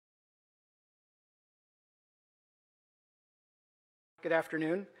Good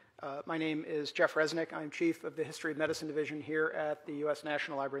afternoon. My name is Jeff Resnick. I'm Chief of the History of Medicine Division here at the U.S.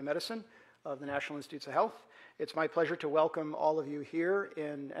 National Library of Medicine of the National Institutes of Health. It's my pleasure to welcome all of you here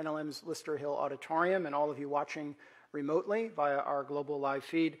in NLM's Lister Hill Auditorium and all of you watching remotely via our global live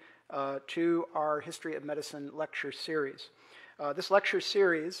feed to our History of Medicine lecture series. This lecture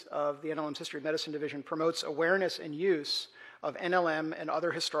series of the NLM's History of Medicine Division promotes awareness and use of NLM and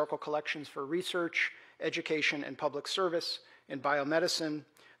other historical collections for research, education, and public service in biomedicine,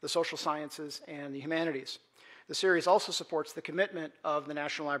 the social sciences, and the humanities. The series also supports the commitment of the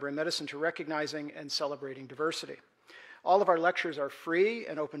National Library of Medicine to recognizing and celebrating diversity. All of our lectures are free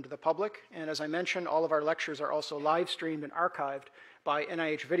and open to the public, and as I mentioned, all of our lectures are also live streamed and archived by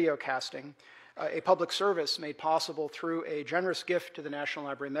NIH Videocasting, a public service made possible through a generous gift to the National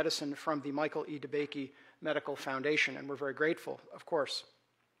Library of Medicine from the Michael E. DeBakey Medical Foundation, and we're very grateful, of course.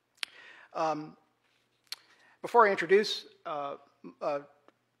 Before I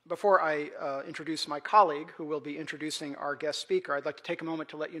introduce my colleague, who will be introducing our guest speaker, I'd like to take a moment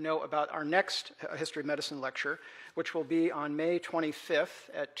to let you know about our next History of Medicine lecture, which will be on May 25th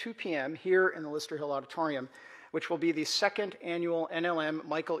at 2 p.m. here in the Lister Hill Auditorium, which will be the second annual NLM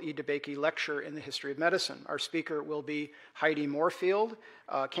Michael E. DeBakey Lecture in the History of Medicine. Our speaker will be Heidi Moorfield,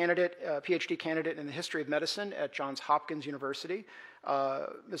 PhD candidate in the History of Medicine at Johns Hopkins University.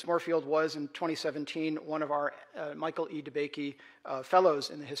 Ms. Moorfield was, in 2017, one of our Michael E. DeBakey Fellows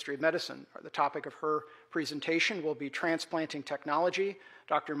in the History of Medicine. The topic of her presentation will be Transplanting Technology,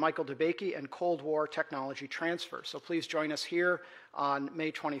 Dr. Michael DeBakey and Cold War Technology Transfer. So please join us here on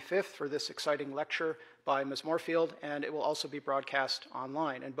May 25th for this exciting lecture by Ms. Moorfield, and it will also be broadcast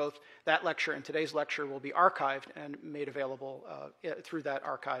online. And both that lecture and today's lecture will be archived and made available through that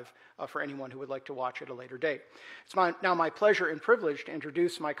archive for anyone who would like to watch at a later date. It's now my pleasure and privilege to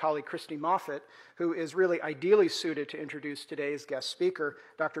introduce my colleague Christy Moffett, who is really ideally suited to introduce today's guest speaker,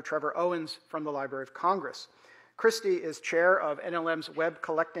 Dr. Trevor Owens from the Library of Congress. Christy is chair of NLM's Web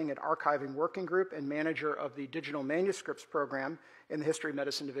Collecting and Archiving Working Group and manager of the Digital Manuscripts Program in the History of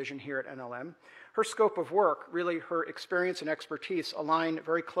Medicine Division here at NLM. Her scope of work, really her experience and expertise, align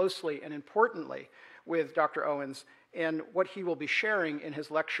very closely and importantly with Dr. Owens and what he will be sharing in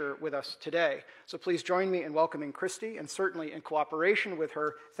his lecture with us today. So please join me in welcoming Christy, and certainly in cooperation with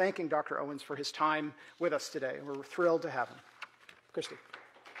her, thanking Dr. Owens for his time with us today. We're thrilled to have him. Christy.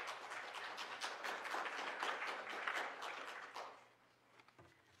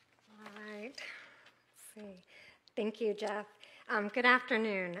 Thank you, Jeff. Good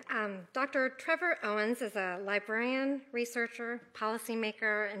afternoon. Dr. Trevor Owens is a librarian, researcher,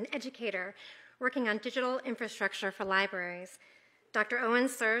 policymaker, and educator working on digital infrastructure for libraries. Dr.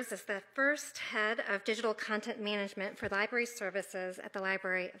 Owens serves as the first head of digital content management for library services at the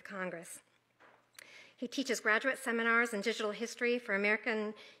Library of Congress. He teaches graduate seminars in digital history for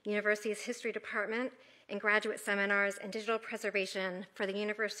American University's History Department and graduate seminars in digital preservation for the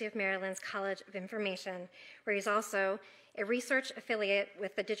University of Maryland's College of Information, where he's also a research affiliate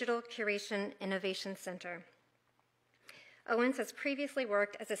with the Digital Curation Innovation Center. Owens has previously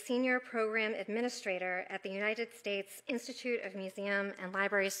worked as a senior program administrator at the United States Institute of Museum and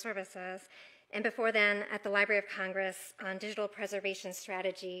Library Services, and before then at the Library of Congress on digital preservation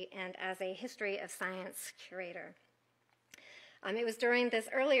strategy and as a history of science curator. It was during this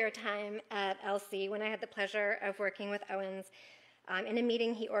earlier time at LC when I had the pleasure of working with Owens in a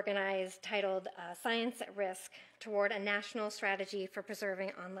meeting he organized titled Science at Risk Toward a National Strategy for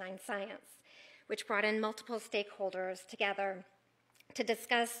Preserving Online Science, which brought in multiple stakeholders together to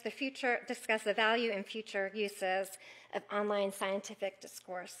discuss the value and future uses of online scientific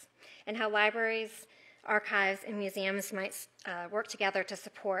discourse and how libraries, archives, and museums might work together to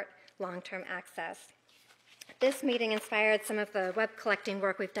support long-term access. This meeting inspired some of the web collecting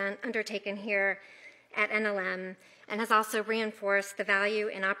work we've undertaken here at NLM, and has also reinforced the value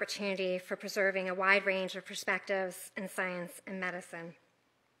and opportunity for preserving a wide range of perspectives in science and medicine.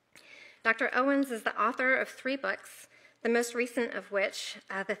 Dr. Owens is the author of 3 books, the most recent of which,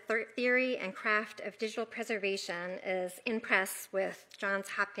 The Theory and Craft of Digital Preservation, is in press with Johns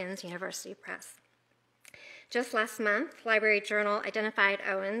Hopkins University Press. Just last month, Library Journal identified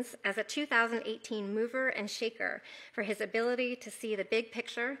Owens as a 2018 mover and shaker for his ability to see the big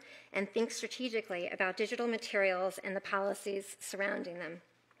picture and think strategically about digital materials and the policies surrounding them.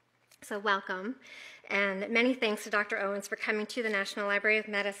 So welcome, and many thanks to Dr. Owens for coming to the National Library of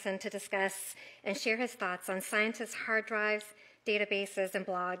Medicine to discuss and share his thoughts on scientists' hard drives, databases, and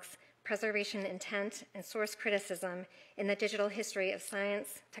blogs, preservation intent, and source criticism in the digital history of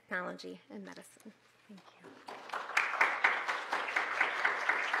science, technology, and medicine. Thank you.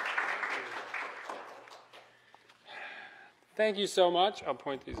 thank you so much. I'll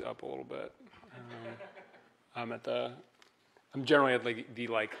point these up a little bit. I'm generally at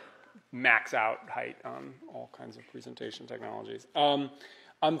the max out height on all kinds of presentation technologies.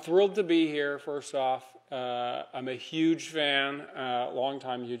 I'm thrilled to be here, first off. I'm a huge fan,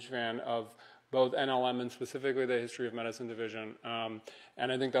 longtime huge fan of both NLM and specifically the History of Medicine division.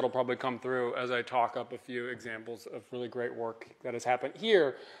 And I think that'll probably come through as I talk up a few examples of really great work that has happened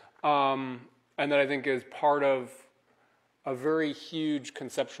here, and that I think is part of a very huge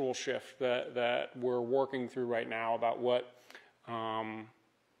conceptual shift that we're working through right now about what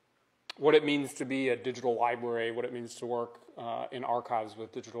it means to be a digital library, what it means to work in archives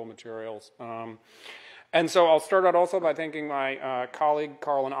with digital materials. And so I'll start out also by thanking my colleague,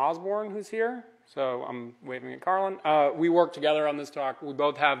 Carlin Osborne, who's here. So I'm waving at Carlin. We work together on this talk. We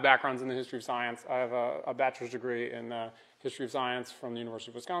both have backgrounds in the history of science. I have a bachelor's degree in history of science from the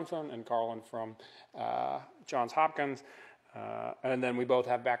University of Wisconsin, and Carlin from Johns Hopkins. And then we both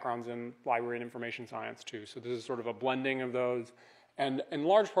have backgrounds in library and information science, too. So this is sort of a blending of those. And in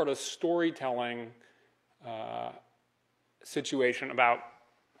large part, a storytelling situation about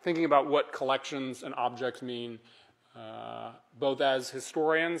thinking about what collections and objects mean, both as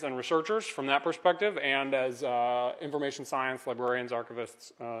historians and researchers from that perspective, and as information science, librarians,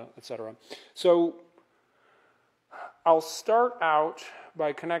 archivists, et cetera. So I'll start out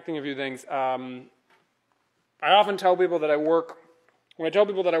by connecting a few things. I often tell people that when I tell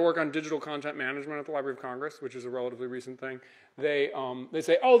people that I work on digital content management at the Library of Congress, which is a relatively recent thing, they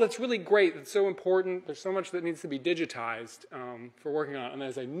say, oh, that's really great, that's so important, there's so much that needs to be digitized for working on it. And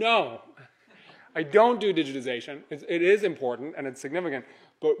I say, no, I don't do digitization. It is important and it's significant,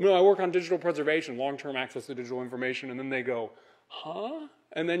 but no, I work on digital preservation, long-term access to digital information, and then they go, huh?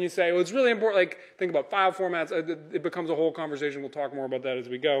 And then you say, well, it's really important, like, think about file formats. It becomes a whole conversation. We'll talk more about that as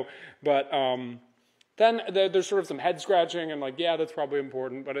we go. But then there's sort of some head scratching and like, yeah, that's probably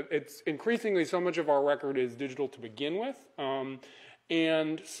important, but it's increasingly so much of our record is digital to begin with.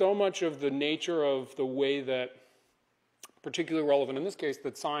 And so much of the nature of the way that, particularly relevant in this case,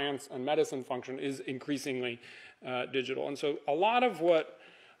 that science and medicine function is increasingly digital. And so a lot of what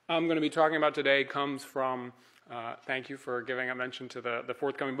I'm going to be talking about today comes from, thank you for giving a mention to the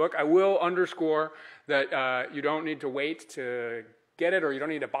forthcoming book. I will underscore that you don't need to wait to get it, or you don't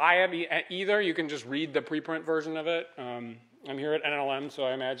need to buy it either. You can just read the preprint version of it. I'm here at NLM, so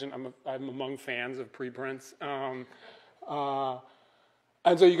I imagine I'm among fans of preprints. And so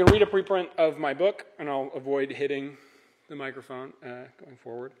you can read a preprint of my book, and I'll avoid hitting the microphone going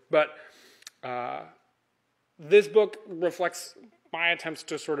forward. But this book reflects my attempts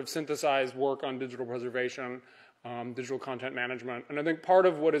to sort of synthesize work on digital preservation, digital content management. And I think part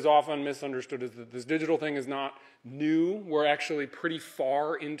of what is often misunderstood is that this digital thing is not new. We're actually pretty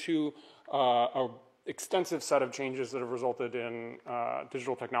far into an extensive set of changes that have resulted in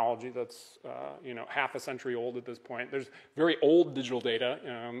digital technology that's half a century old at this point. There's very old digital data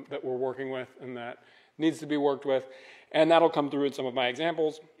that we're working with and that needs to be worked with. And that'll come through in some of my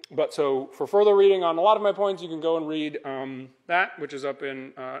examples. But so for further reading on a lot of my points, you can go and read that, which is up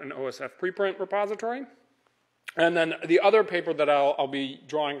in an OSF preprint repository. And then the other paper that I'll be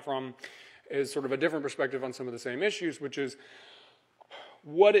drawing from is sort of a different perspective on some of the same issues, which is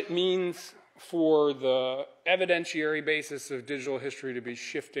what it means for the evidentiary basis of digital history to be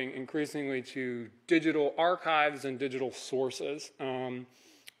shifting increasingly to digital archives and digital sources. And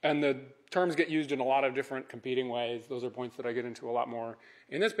the terms get used in a lot of different competing ways. Those are points that I get into a lot more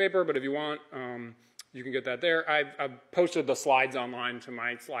in this paper, but if you want, you can get that there. I've posted the slides online to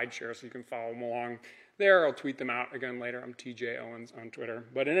my SlideShare so you can follow them along there. I'll tweet them out again later. I'm TJ Owens on Twitter.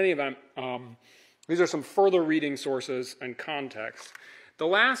 But in any event, these are some further reading sources and context. The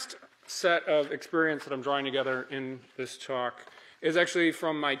last set of experience that I'm drawing together in this talk is actually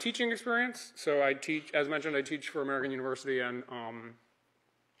from my teaching experience. So I teach, as mentioned, I teach for American University and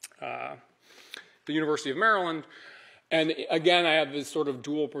the University of Maryland. And again, I have this sort of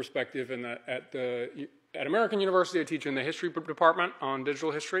dual perspective in that at American University, I teach in the history department on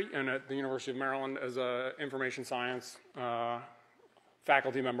digital history, and at the University of Maryland as an information science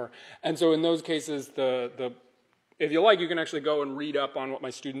faculty member. And so in those cases, if you like, you can actually go and read up on what my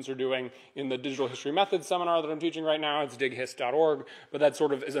students are doing in the digital history methods seminar that I'm teaching right now. It's dighist.org, but that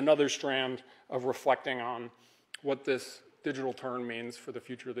sort of is another strand of reflecting on what this digital turn means for the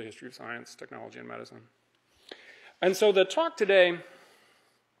future of the history of science, technology, and medicine. And so the talk today,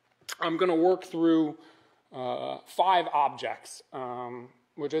 I'm going to work through 5 objects,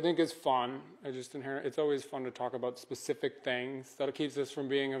 which I think is fun. It's always fun to talk about specific things. That keeps this from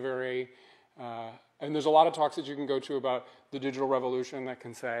being a very, and there's a lot of talks that you can go to about the digital revolution that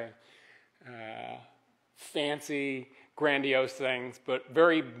can say, fancy, grandiose things, but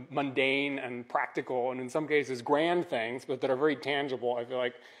very mundane and practical, and in some cases grand things, but that are very tangible, I feel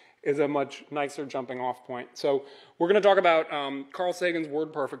like is a much nicer jumping off point. So we're going to talk about Carl Sagan's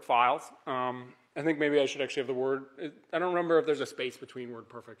WordPerfect files. I think maybe I should actually have the word, I don't remember if there's a space between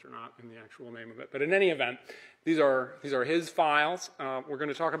WordPerfect or not in the actual name of it, but in any event, these are his files. We're going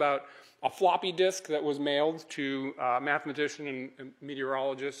to talk about a floppy disk that was mailed to mathematician and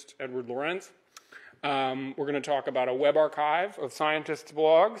meteorologist Edward Lorenz. We're going to talk about a web archive of scientists'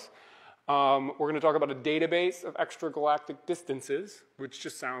 blogs. We're going to talk about a database of extragalactic distances, which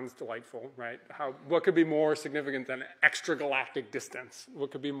just sounds delightful, right? What could be more significant than extragalactic distance?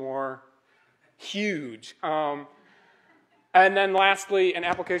 What could be more huge? And then lastly, an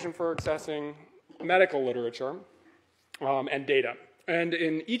application for accessing medical literature and data. And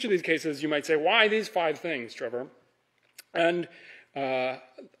in each of these cases, you might say, why these 5 things, Trevor? And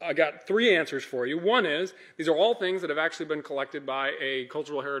I got 3 answers for you. One is, these are all things that have actually been collected by a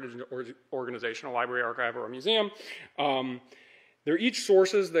cultural heritage organization, a library, archive, or a museum. They're each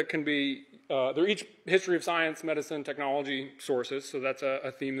sources that can be, they're each history of science, medicine, technology sources, so that's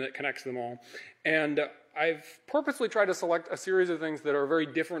a theme that connects them all. And I've purposely tried to select a series of things that are very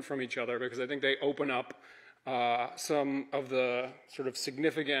different from each other because I think they open up some of the sort of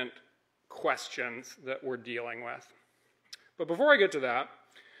significant questions that we're dealing with. But before I get to that,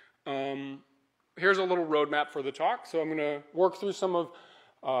 here's a little roadmap for the talk. So I'm going to work through some of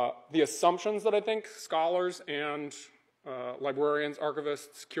the assumptions that I think scholars and librarians,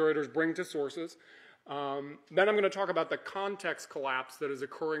 archivists, curators bring to sources. Then I'm going to talk about the context collapse that is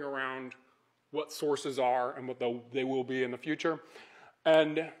occurring around what sources are and what they will be in the future.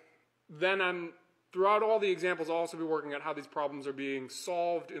 And then throughout all the examples, I'll also be working at how these problems are being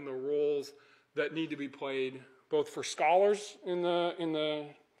solved in the roles that need to be played both for scholars in the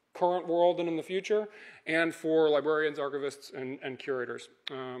current world and in the future, and for librarians, archivists, and curators.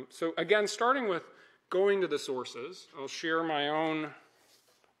 So again, starting with going to the sources, I'll share my own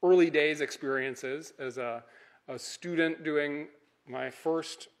early days experiences as a student doing my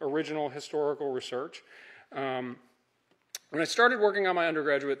first original historical research. When I started working on my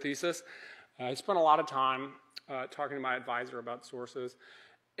undergraduate thesis, I spent a lot of time talking to my advisor about sources,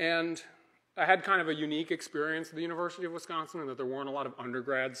 and I had kind of a unique experience at the University of Wisconsin in that there weren't a lot of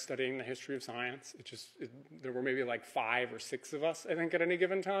undergrads studying the history of science. There were maybe like 5 or 6 of us, I think, at any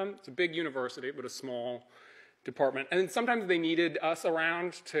given time. It's a big university, but a small department. And sometimes they needed us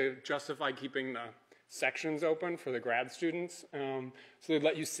around to justify keeping the sections open for the grad students. So they'd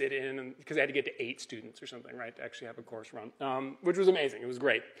let you sit in, because they had to get to 8 students or something, right, to actually have a course run, which was amazing. It was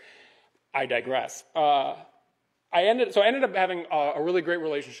great. I digress. I ended up having a really great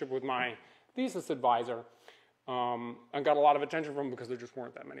relationship with my thesis advisor. I got a lot of attention from him because there just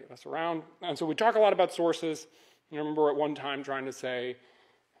weren't that many of us around. And so we talk a lot about sources. I remember at one time trying to say,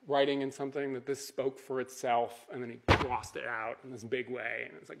 writing in something that this spoke for itself, and then he glossed it out in this big way.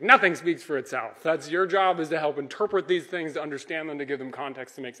 And it's like, nothing speaks for itself. Your job is to help interpret these things, to understand them, to give them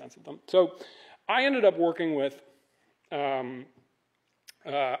context, to make sense of them. So I ended up working with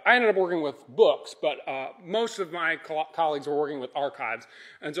books, but most of my colleagues were working with archives.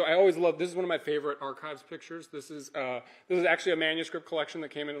 And so I always loved, this is one of my favorite archives pictures. This is actually a manuscript collection that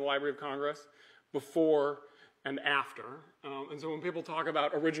came into the Library of Congress before and after. And so when people talk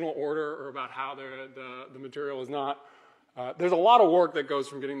about original order or about how the material is not, there's a lot of work that goes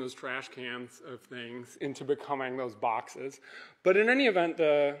from getting those trash cans of things into becoming those boxes. But in any event,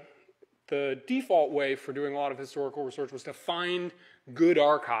 the default way for doing a lot of historical research was to find good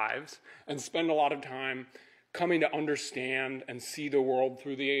archives and spend a lot of time coming to understand and see the world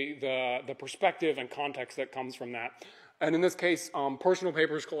through the perspective and context that comes from that. And in this case, personal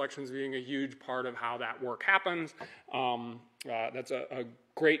papers collections being a huge part of how that work happens. That's a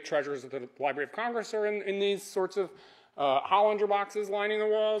great treasures that the Library of Congress are in these sorts of Hollinger boxes lining the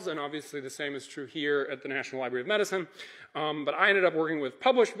walls, and obviously the same is true here at the National Library of Medicine. But I ended up working with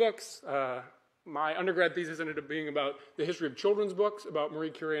published books. My undergrad thesis ended up being about the history of children's books about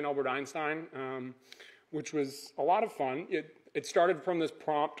Marie Curie and Albert Einstein, which was a lot of fun. It started from this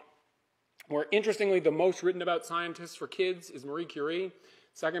prompt where, interestingly, the most written about scientists for kids is Marie Curie.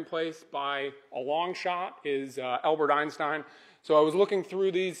 Second place by a long shot is Albert Einstein. So I was looking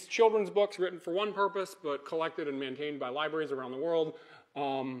through these children's books written for one purpose, but collected and maintained by libraries around the world,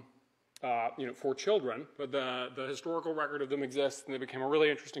 for children. But the historical record of them exists, and they became a really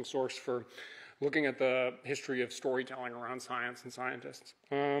interesting source for looking at the history of storytelling around science and scientists.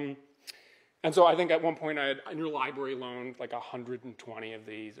 And so I think at one point I knew a library loaned like 120 of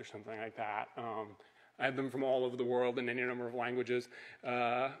these or something like that. I had them from all over the world in any number of languages,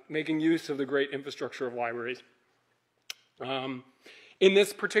 making use of the great infrastructure of libraries. In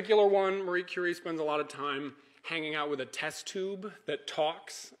this particular one, Marie Curie spends a lot of time hanging out with a test tube that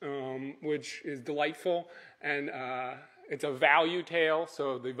talks, which is delightful, and it's a value tale,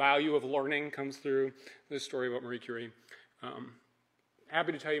 so the value of learning comes through this story about Marie Curie.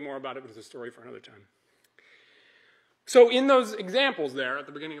 Happy to tell you more about it, but it's a story for another time. So in those examples there, at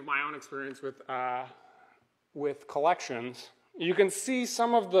the beginning of my own experience with collections, you can see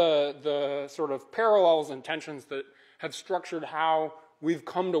some of the sort of parallels and tensions that have structured how we've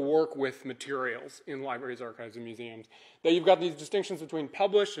come to work with materials in libraries, archives, and museums. That you've got these distinctions between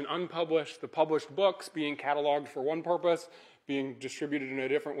published and unpublished, the published books being cataloged for one purpose, being distributed in a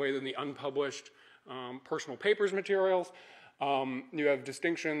different way than the unpublished personal papers materials. You have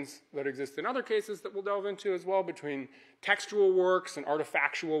distinctions that exist in other cases that we'll delve into as well between textual works and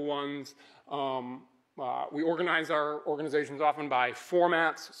artifactual ones. We organize our organizations often by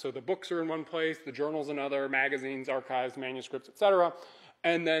formats, so the books are in one place, the journals another, magazines, archives, manuscripts, etc.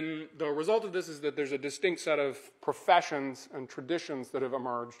 And then the result of this is that there's a distinct set of professions and traditions that have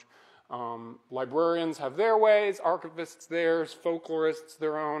emerged. Librarians have their ways, archivists theirs, folklorists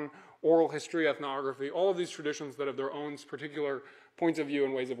their own, oral history, ethnography, all of these traditions that have their own particular points of view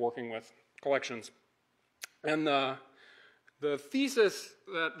and ways of working with collections. And the thesis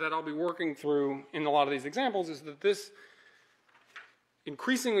that I'll be working through in a lot of these examples is that this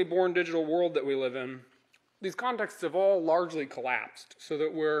increasingly born digital world that we live in, these contexts have all largely collapsed, so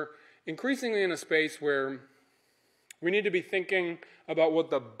that we're increasingly in a space where we need to be thinking about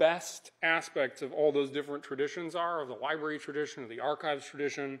what the best aspects of all those different traditions are, of the library tradition, of the archives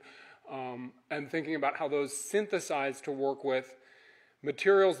tradition, and thinking about how those synthesize to work with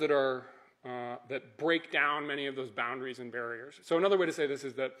materials that are that break down many of those boundaries and barriers. So another way to say this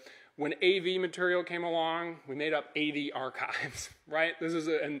is that when AV material came along, we made up AV archives, right?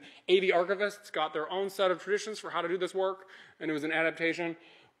 And AV archivists got their own set of traditions for how to do this work, and it was an adaptation.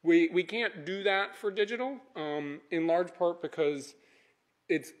 We can't do that for digital, in large part because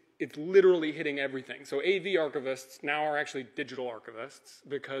it's literally hitting everything. So AV archivists now are actually digital archivists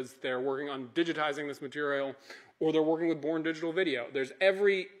because they're working on digitizing this material, or they're working with born digital video. There's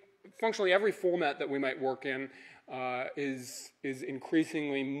functionally every format that we might work in is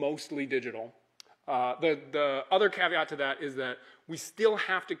increasingly mostly digital. The other caveat to that is that we still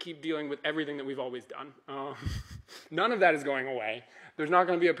have to keep dealing with everything that we've always done. None of that is going away. There's not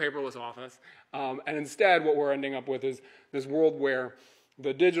going to be a paperless office. And instead, what we're ending up with is this world where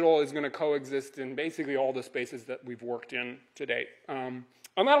the digital is going to coexist in basically all the spaces that we've worked in to date. And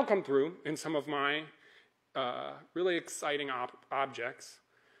that'll come through in some of my really exciting objects,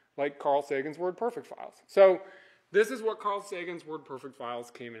 like Carl Sagan's WordPerfect files. So this is what Carl Sagan's WordPerfect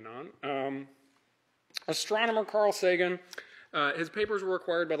files came in on. Astronomer Carl Sagan, his papers were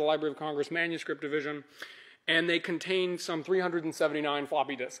acquired by the Library of Congress Manuscript Division, and they contain some 379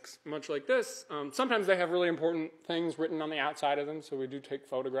 floppy disks, much like this. Sometimes they have really important things written on the outside of them, so we do take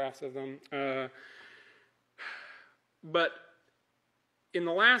photographs of them. But in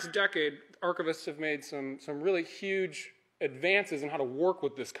the last decade, archivists have made some really huge advances in how to work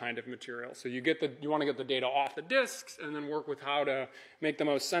with this kind of material. So you want to get the data off the disks and then work with how to make the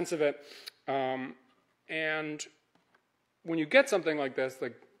most sense of it. And when you get something like this,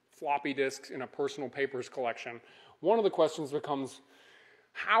 like floppy disks in a personal papers collection, one of the questions becomes,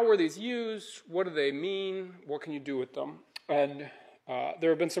 how are these used? What do they mean? What can you do with them? And there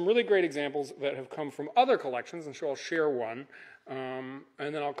have been some really great examples that have come from other collections, and so I'll share one. And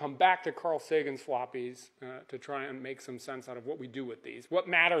then I'll come back to Carl Sagan's floppies to try and make some sense out of what we do with these. What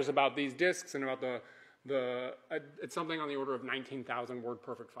matters about these disks and about it's something on the order of 19,000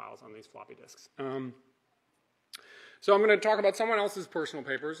 WordPerfect files on these floppy disks. So I'm going to talk about someone else's personal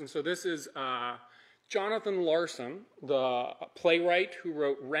papers. And so this is Jonathan Larson, the playwright who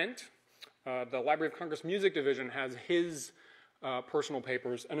wrote Rent. The Library of Congress Music Division has his personal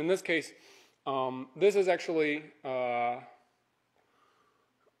papers. And in this case, this is actually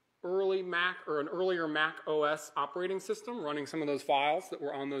early Mac or an earlier Mac OS operating system running some of those files that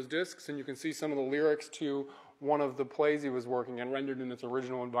were on those disks. And you can see some of the lyrics to one of the plays he was working in rendered in its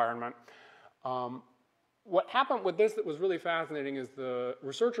original environment. What happened with this that was really fascinating is the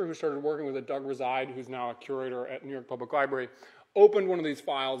researcher who started working with it, Doug Reside, who's now a curator at New York Public Library, opened one of these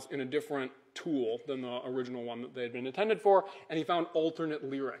files in a different tool than the original one that they had been intended for, and he found alternate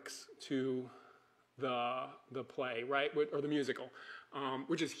lyrics to the play, right, or the musical,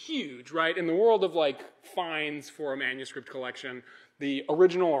 which is huge, right? In the world of like fines for a manuscript collection, the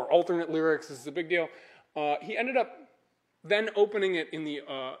original or alternate lyrics is a big deal. He ended up then opening it in the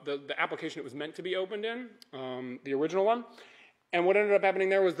application it was meant to be opened in, the original one. And what ended up happening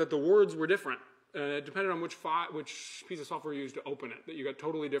there was that the words were different. It depended on which piece of software you used to open it, that you got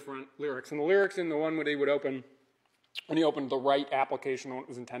totally different lyrics. And the lyrics in the one where they would open, when you opened the right application, what it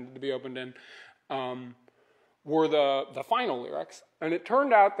was intended to be opened in, were the final lyrics. And it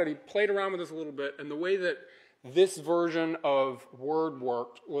turned out that he played around with this a little bit, and the way that this version of Word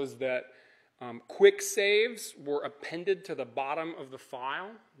worked was that quick saves were appended to the bottom of the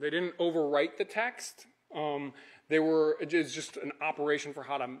file. They didn't overwrite the text. It's just an operation for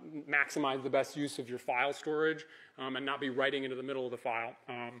how to maximize the best use of your file storage and not be writing into the middle of the file.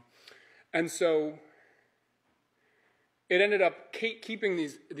 And so it ended up keeping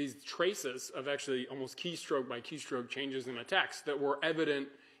these traces of actually almost keystroke by keystroke changes in the text that were evident,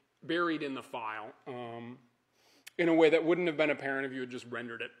 buried in the file in a way that wouldn't have been apparent if you had just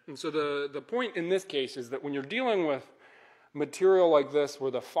rendered it. And so the point in this case is that when you're dealing with material like this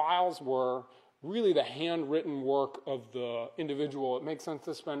where the files were really the handwritten work of the individual, it makes sense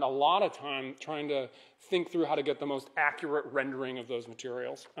to spend a lot of time trying to think through how to get the most accurate rendering of those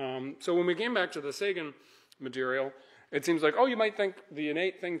materials. So when we came back to the Sagan material, it seems like, oh, you might think the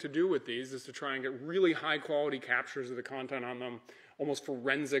innate thing to do with these is to try and get really high quality captures of the content on them, almost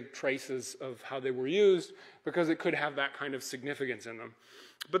forensic traces of how they were used, because it could have that kind of significance in them.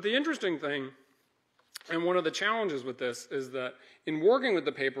 But the interesting thing, and one of the challenges with this, is that in working with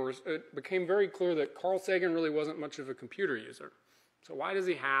the papers, it became very clear that Carl Sagan really wasn't much of a computer user. So why does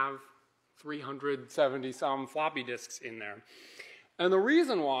he have 370-some floppy disks in there? And the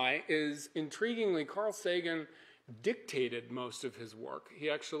reason why is, intriguingly, Carl Sagan dictated most of his work. He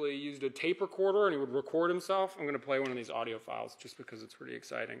actually used a tape recorder and he would record himself. I'm going to play one of these audio files just because it's pretty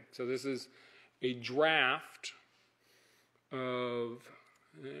exciting. So this is a draft of...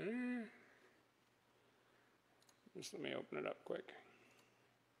 just let me open it up quick.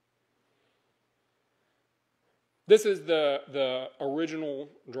 This is the original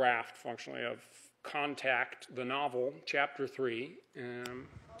draft, functionally, of Contact, the novel, Chapter 3.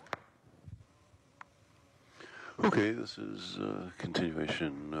 Okay, this is a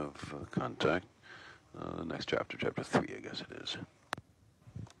continuation of Contact. The next chapter, Chapter 3, I guess it is.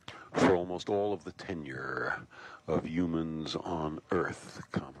 For almost all of the tenure of humans on Earth,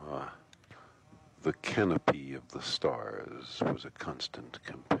 the canopy of the stars was a constant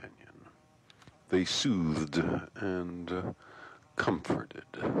companion. They soothed and comforted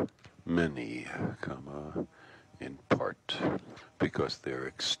many, in part because their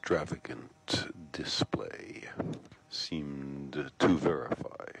extravagant display seemed to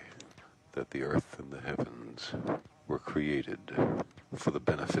verify that the earth and the heavens were created for the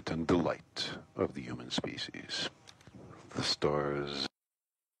benefit and delight of the human species. The stars...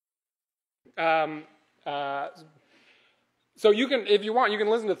 So you can, if you want, you can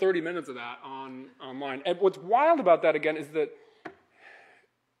listen to 30 minutes of that online. And what's wild about that, again, is that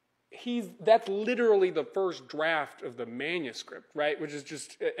that's literally the first draft of the manuscript, right? Which is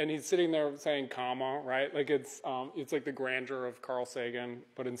just, and he's sitting there saying comma, right? Like it's like the grandeur of Carl Sagan,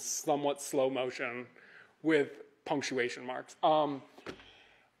 but in somewhat slow motion with punctuation marks.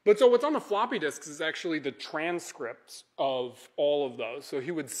 But so what's on the floppy disks is actually the transcripts of all of those. So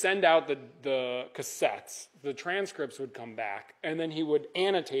he would send out the cassettes, the transcripts would come back, and then he would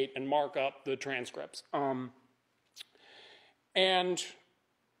annotate and mark up the transcripts. And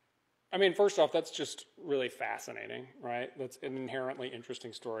I mean, first off, that's just really fascinating, right? That's an inherently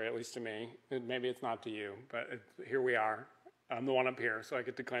interesting story, at least to me. Maybe it's not to you, but here we are. I'm the one up here, so I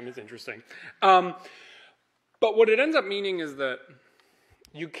get to claim it's interesting. But what it ends up meaning is that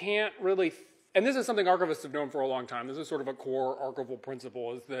you can't really, and this is something archivists have known for a long time. This is sort of a core archival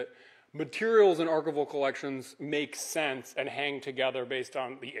principle, is that materials in archival collections make sense and hang together based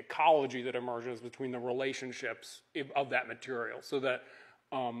on the ecology that emerges between the relationships of that material. So that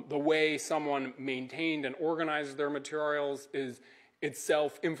the way someone maintained and organized their materials is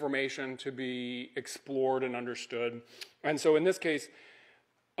itself information to be explored and understood. And so in this case,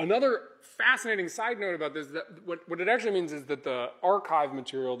 another fascinating side note about this, that what it actually means is that the archive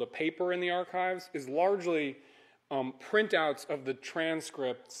material, the paper in the archives, is largely printouts of the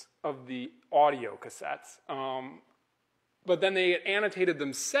transcripts of the audio cassettes. But then they get annotated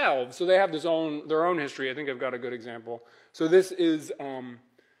themselves, so they have their own history. I think I've got a good example. So this is,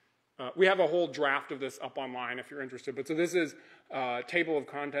 we have a whole draft of this up online if you're interested. But so this is a table of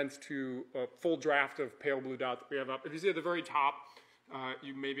contents to a full draft of Pale Blue Dot that we have up. If you see at the very top,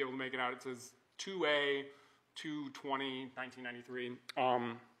 you may be able to make it out. It says 2A, 2/20, 1993.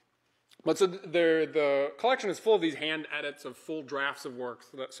 But so the collection is full of these hand edits of full drafts of works.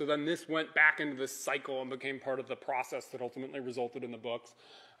 So then this went back into this cycle and became part of the process that ultimately resulted in the books.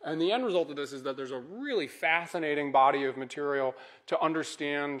 And the end result of this is that there's a really fascinating body of material to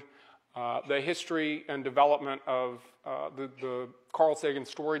understand the history and development of the Carl Sagan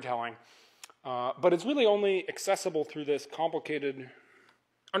storytelling. But it's really only accessible through this complicated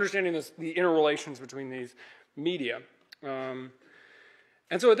understanding the interrelations between these media.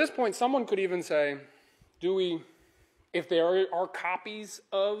 And so at this point, someone could even say, if there are copies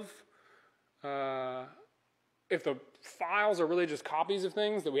of, if the files are really just copies of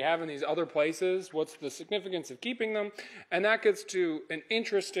things that we have in these other places, what's the significance of keeping them? And that gets to an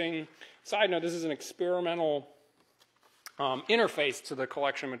interesting side note. This is an experimental interface to the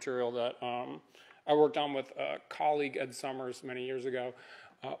collection material that I worked on with a colleague, Ed Summers, many years ago,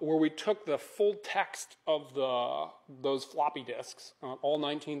 where we took the full text of those floppy disks, all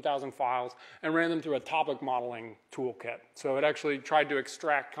 19,000 files, and ran them through a topic modeling toolkit. So it actually tried to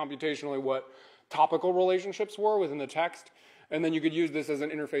extract computationally what topical relationships were within the text, and then you could use this as an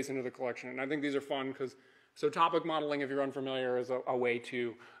interface into the collection. And I think these are fun because, so topic modeling, if you're unfamiliar, is a way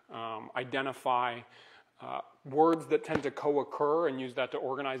to identify words that tend to co-occur and use that to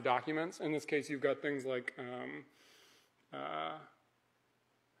organize documents. In this case, you've got things like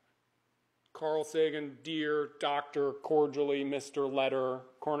Carl Sagan, dear, doctor, cordially, Mr. Letter,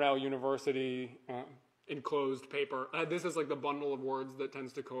 Cornell University, enclosed paper. This is like the bundle of words that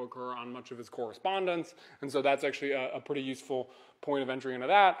tends to co-occur on much of his correspondence. And so that's actually a pretty useful point of entry into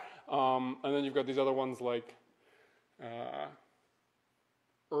that. And then you've got these other ones like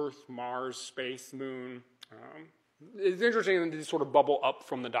Earth, Mars, space, moon. It's interesting that these sort of bubble up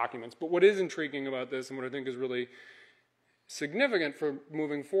from the documents. But what is intriguing about this, and what I think is really significant for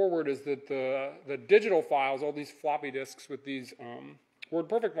moving forward, is that the digital files, all these floppy disks with these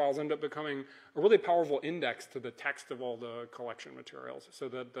WordPerfect files, end up becoming a really powerful index to the text of all the collection materials, so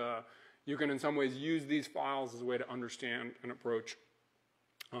that you can in some ways use these files as a way to understand and approach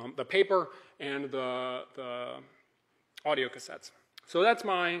the paper and the audio cassettes. So that's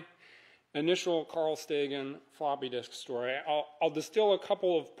my initial Carl Sagan floppy disk story. I'll distill a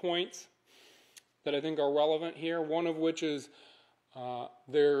couple of points that I think are relevant here, one of which is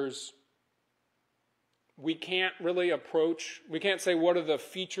we can't say what are the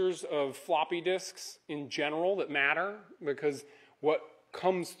features of floppy disks in general that matter, because what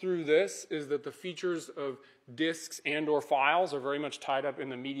comes through this is that the features of disks and or files are very much tied up in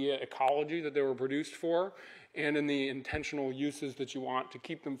the media ecology that they were produced for and in the intentional uses that you want to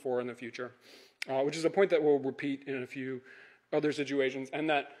keep them for in the future, which is a point that we'll repeat in a few other situations, and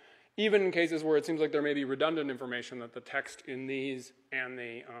that even in cases where it seems like there may be redundant information, that the text in these and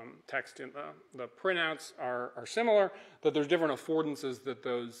the text in the printouts are similar, that there's different affordances that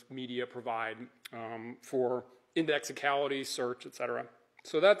those media provide for indexicality, search, etc.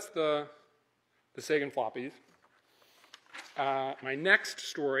 So that's the Sagan floppies. My next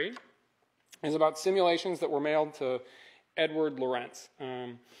story is about simulations that were mailed to Edward Lorenz.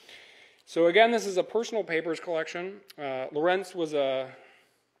 So again, this is a personal papers collection. Lorenz was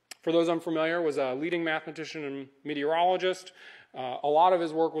for those unfamiliar, was a leading mathematician and meteorologist. A lot of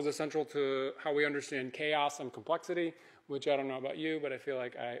his work was essential to how we understand chaos and complexity, which I don't know about you, but I feel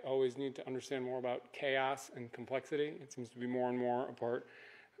like I always need to understand more about chaos and complexity. It seems to be more and more a part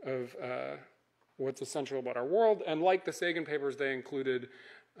of what's essential about our world. And like the Sagan papers, they included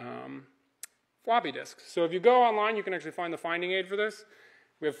floppy disks. So if you go online, you can actually find the finding aid for this.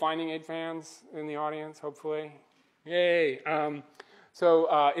 We have finding aid fans in the audience, hopefully. Yay!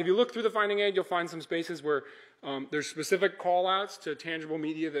 So if you look through the finding aid, you'll find some spaces where there's specific call-outs to tangible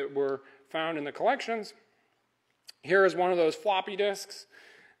media that were found in the collections. Here is one of those floppy disks,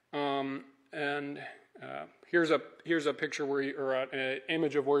 and here's a picture or an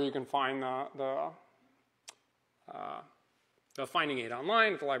image of where you can find the finding aid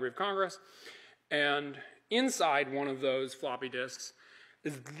online at the Library of Congress. And inside one of those floppy disks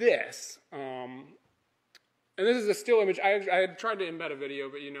is this. And this is a still image. I had tried to embed a video,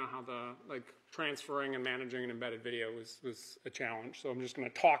 but you know how transferring and managing an embedded video was a challenge. So I'm just going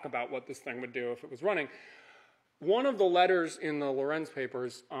to talk about what this thing would do if it was running. One of the letters in the Lorenz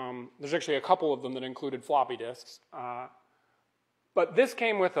papers, there's actually a couple of them that included floppy disks, but this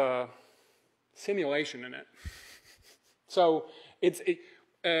came with a simulation in it. So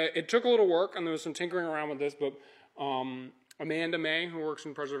it took a little work, and there was some tinkering around with this, but Amanda May, who works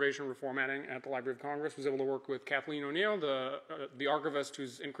in preservation reformatting at the Library of Congress, was able to work with Kathleen O'Neill, the archivist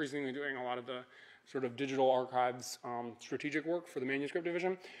who's increasingly doing a lot of the sort of digital archives strategic work for the manuscript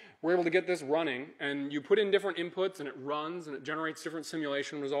division. We're able to get this running, and you put in different inputs, and it runs, and it generates different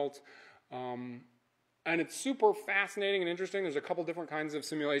simulation results. And it's super fascinating and interesting. There's a couple different kinds of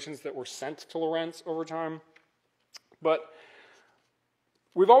simulations that were sent to Lorenz over time. But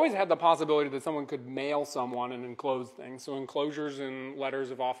we've always had the possibility that someone could mail someone and enclose things. So enclosures in letters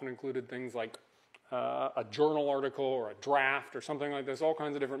have often included things like a journal article or a draft or something like this, all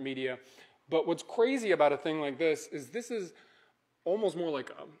kinds of different media. But what's crazy about a thing like this is almost more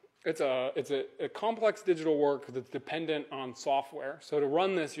like it's a complex digital work that's dependent on software. So to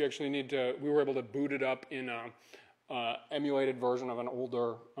run this, you actually need to, we were able to boot it up in a emulated version of an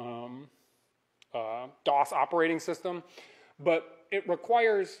older DOS operating system. But it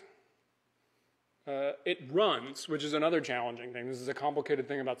requires, it runs, which is another challenging thing. This is a complicated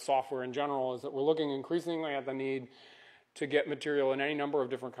thing about software in general, is that we're looking increasingly at the need to get material in any number of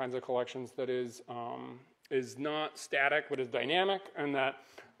different kinds of collections that is not static, but is dynamic, and that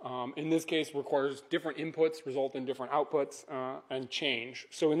in this case requires different inputs, result in different outputs, and change.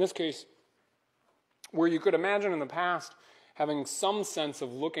 So in this case, where you could imagine in the past having some sense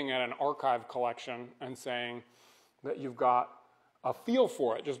of looking at an archive collection and saying that you've got a feel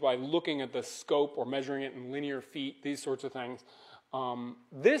for it just by looking at the scope or measuring it in linear feet, these sorts of things.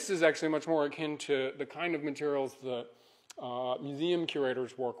 This is actually much more akin to the kind of materials that museum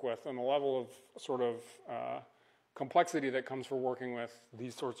curators work with and the level of sort of complexity that comes for working with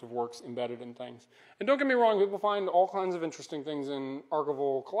these sorts of works embedded in things. And don't get me wrong, people find all kinds of interesting things in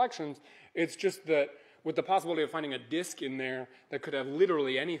archival collections. It's just that with the possibility of finding a disk in there that could have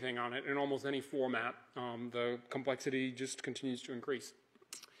literally anything on it in almost any format, the complexity just continues to increase.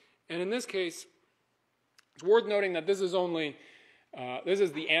 And in this case, it's worth noting that this is only, this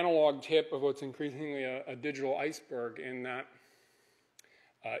is the analog tip of what's increasingly a digital iceberg, in that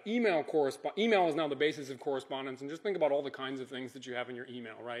email is now the basis of correspondence. And just think about all the kinds of things that you have in your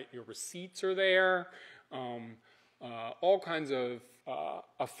email, right? Your receipts are there, all kinds of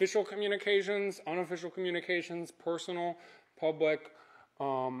official communications, unofficial communications, personal, public,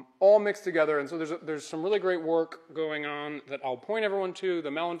 all mixed together. And so there's some really great work going on that I'll point everyone to.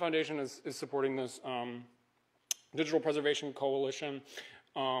 The Mellon Foundation is supporting this Digital Preservation Coalition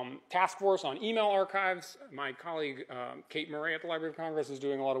task force on email archives. My colleague Kate Murray at the Library of Congress is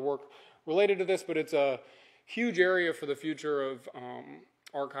doing a lot of work related to this, but it's a huge area for the future of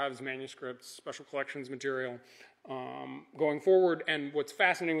archives, manuscripts, special collections material going forward. And what's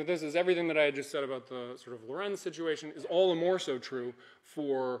fascinating with this is everything that I had just said about the sort of Lorenz situation is all the more so true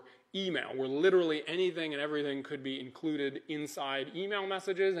for email, where literally anything and everything could be included inside email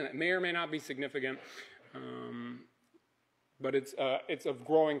messages, and it may or may not be significant. But it's of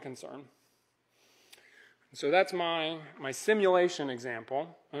growing concern. So that's my simulation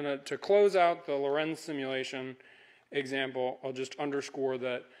example. And to close out the Lorenz simulation example, I'll just underscore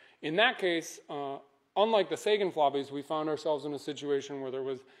that in that case, unlike the Sagan floppies, we found ourselves in a situation where there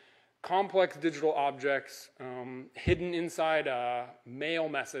was complex digital objects hidden inside a mail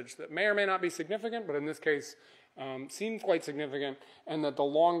message that may or may not be significant, but in this case seemed quite significant, and that the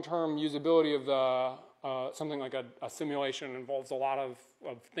long-term usability of the something like a simulation involves a lot of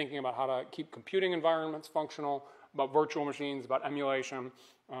thinking about how to keep computing environments functional, about virtual machines, about emulation.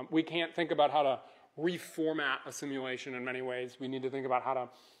 We can't think about how to reformat a simulation in many ways. We need to think about how to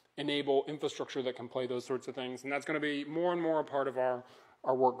enable infrastructure that can play those sorts of things, and that's going to be more and more a part of our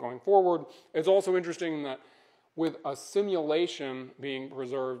work going forward. It's also interesting that with a simulation being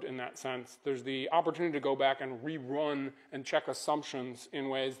preserved in that sense, there's the opportunity to go back and rerun and check assumptions in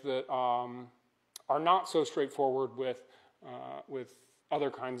ways that are not so straightforward with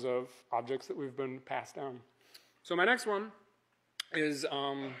other kinds of objects that we've been passed down. So my next one is,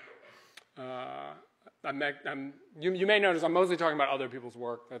 you may notice I'm mostly talking about other people's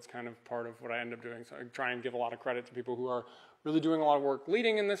work. That's kind of part of what I end up doing. So I try and give a lot of credit to people who are really doing a lot of work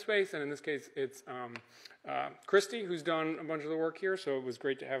leading in this space. And in this case, it's Christy, who's done a bunch of the work here. So it was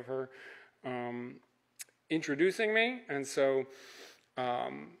great to have her introducing me. And so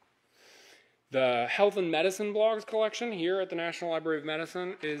the Health and Medicine blogs collection here at the National Library of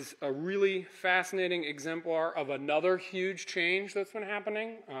Medicine is a really fascinating exemplar of another huge change that's been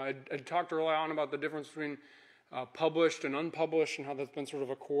happening. I talked early on about the difference between published and unpublished and how that's been sort of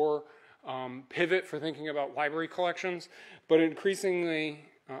a core pivot for thinking about library collections. But increasingly,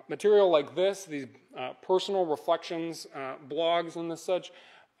 material like this, these personal reflections, blogs and such,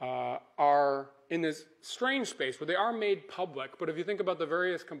 are in this strange space where they are made public. But if you think about the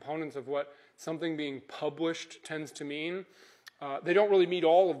various components of what something being published tends to mean, they don't really meet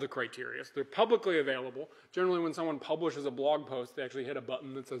all of the criteria. So they're publicly available. Generally, when someone publishes a blog post, they actually hit a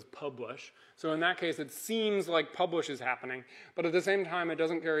button that says publish. So in that case, it seems like publish is happening. But at the same time, it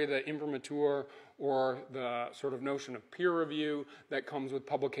doesn't carry the imprimatur or the sort of notion of peer review that comes with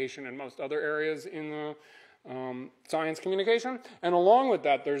publication in most other areas in the science communication. And along with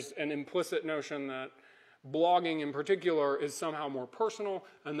that, there's an implicit notion that blogging in particular is somehow more personal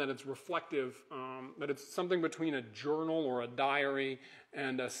and that it's reflective, that it's something between a journal or a diary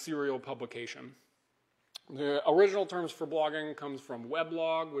and a serial publication. The original terms for blogging comes from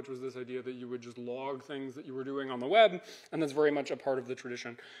weblog, which was this idea that you would just log things that you were doing on the web, and that's very much a part of the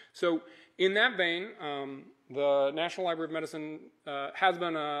tradition. So in that vein, the National Library of Medicine has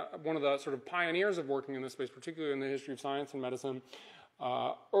been one of the sort of pioneers of working in this space, particularly in the history of science and medicine,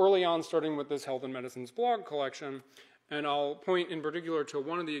 early on starting with this Health and Medicine's blog collection. And I'll point in particular to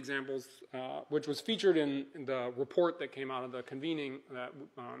one of the examples, which was featured in the report that came out of the convening that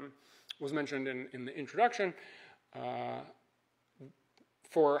was mentioned in the introduction,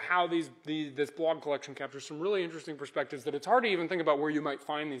 for how this blog collection captures some really interesting perspectives that it's hard to even think about where you might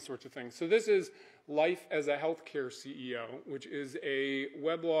find these sorts of things. So this is Life as a Healthcare CEO, which is a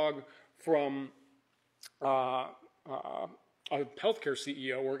weblog from a healthcare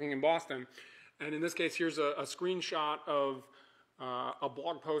CEO working in Boston. And in this case, here's a screenshot of a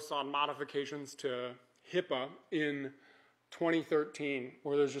blog post on modifications to HIPAA in 2013,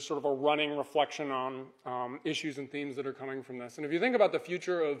 where there's just sort of a running reflection on issues and themes that are coming from this. And if you think about the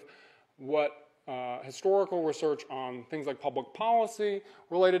future of what historical research on things like public policy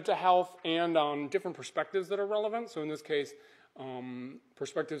related to health and on different perspectives that are relevant, so in this case,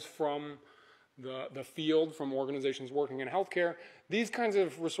 perspectives from the field, from organizations working in healthcare, these kinds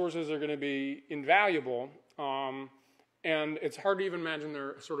of resources are going to be invaluable, and it's hard to even imagine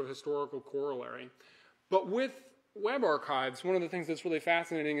their sort of historical corollary. But with web archives, one of the things that's really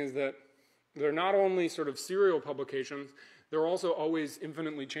fascinating is that they're not only sort of serial publications, they're also always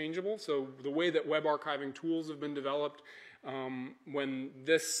infinitely changeable. So the way that web archiving tools have been developed, when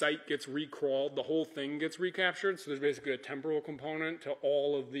this site gets recrawled, the whole thing gets recaptured. So there's basically a temporal component to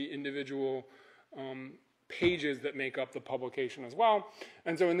all of the individual pages that make up the publication as well.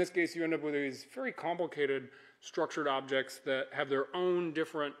 And so in this case, you end up with these very complicated structured objects that have their own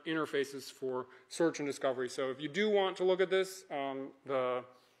different interfaces for search and discovery. So if you do want to look at this,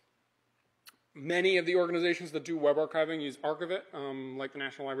 many of the organizations that do web archiving use Archivit, like the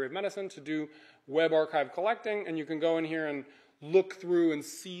National Library of Medicine, to do web archive collecting, and you can go in here and look through and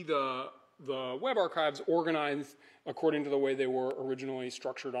see the web archives organized according to the way they were originally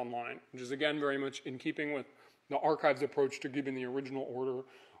structured online, which is again very much in keeping with the archives approach to giving the original order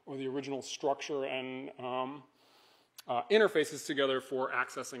or the original structure and interfaces together for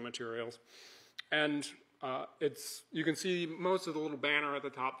accessing materials. And you can see most of the little banner at the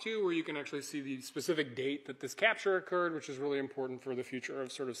top too, where you can actually see the specific date that this capture occurred, which is really important for the future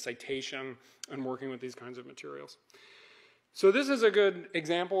of sort of citation and working with these kinds of materials. So this is a good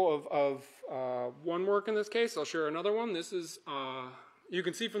example of one work in this case. I'll share another one. This is, you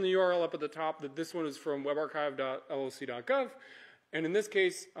can see from the URL up at the top that this one is from webarchive.loc.gov. And in this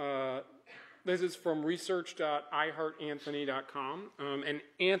case, this is from research.iheartanthony.com. And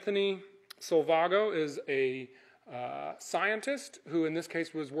Anthony Silvago is a scientist who in this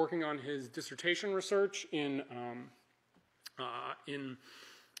case was working on his dissertation research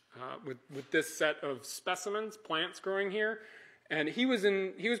with this set of specimens, plants growing here. And he was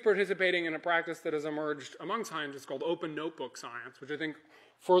participating in a practice that has emerged among scientists called open notebook science, which I think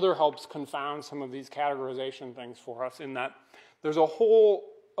further helps confound some of these categorization things for us, in that there's a whole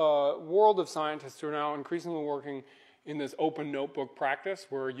world of scientists who are now increasingly working in this open notebook practice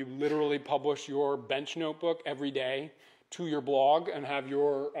where you literally publish your bench notebook every day to your blog and have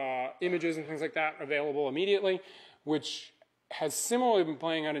your images and things like that available immediately, which has similarly been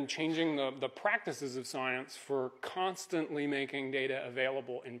playing out in changing the practices of science for constantly making data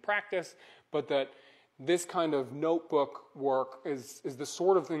available in practice, but that this kind of notebook work is the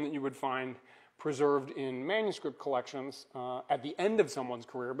sort of thing that you would find preserved in manuscript collections at the end of someone's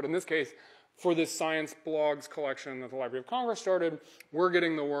career. But in this case, for this science blogs collection that the Library of Congress started, we're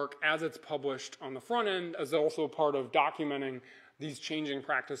getting the work as it's published on the front end as also part of documenting these changing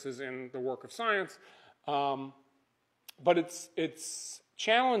practices in the work of science. But it's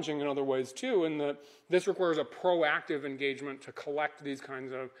challenging in other ways too, in that this requires a proactive engagement to collect these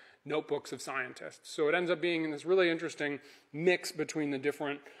kinds of notebooks of scientists. So it ends up being in this really interesting mix between the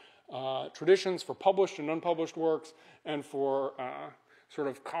different traditions for published and unpublished works and for sort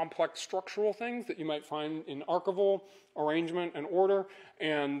of complex structural things that you might find in archival arrangement and order,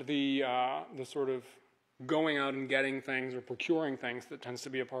 and the sort of going out and getting things or procuring things that tends to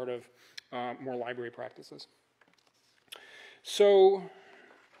be a part of more library practices. So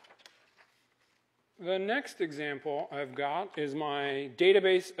the next example I've got is my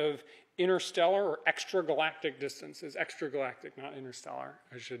database of interstellar or extragalactic distances. Extragalactic, not interstellar.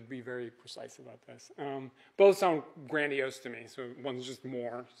 I should be very precise about this. Both sound grandiose to me, so one's just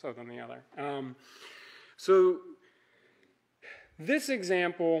more so than the other. So this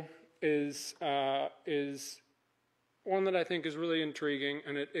example is one that I think is really intriguing,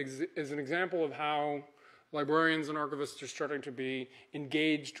 and it is an example of how librarians and archivists are starting to be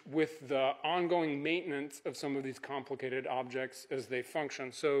engaged with the ongoing maintenance of some of these complicated objects as they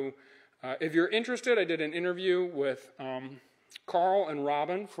function. So if you're interested, I did an interview with Carl and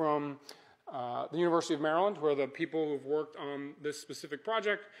Robin from the University of Maryland, who are the people who've worked on this specific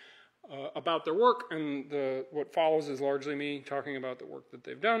project, about their work, and what follows is largely me talking about the work that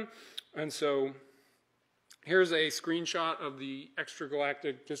they've done. And so here's a screenshot of the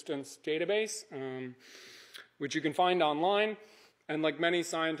extragalactic distance database, which you can find online. And like many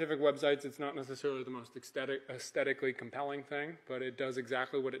scientific websites, it's not necessarily the most aesthetically compelling thing, but it does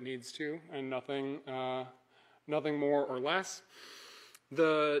exactly what it needs to, and nothing more or less.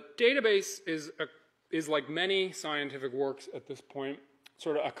 The database is like many scientific works at this point,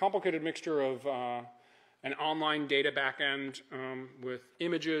 sort of a complicated mixture of an online data backend with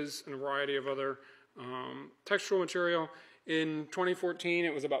images and a variety of other textual material. In 2014,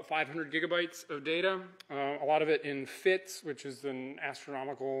 it was about 500 gigabytes of data, a lot of it in FITS, which is an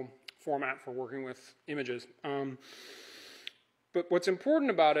astronomical format for working with images. But what's important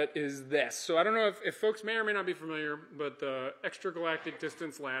about it is this. So I don't know if folks may or may not be familiar, but the extragalactic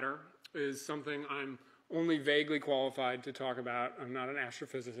distance ladder is something I'm only vaguely qualified to talk about. I'm not an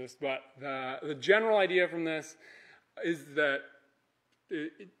astrophysicist, but the general idea from this is that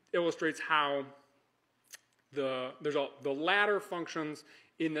it illustrates how the ladder functions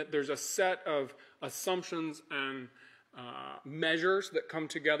in that there's a set of assumptions and measures that come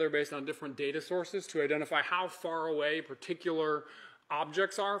together based on different data sources to identify how far away particular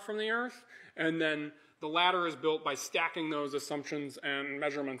objects are from the Earth, and then the ladder is built by stacking those assumptions and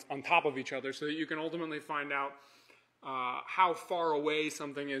measurements on top of each other so that you can ultimately find out how far away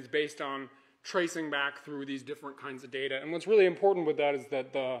something is based on tracing back through these different kinds of data. And what's really important with that is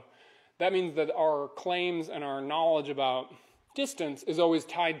that that means that our claims and our knowledge about distance is always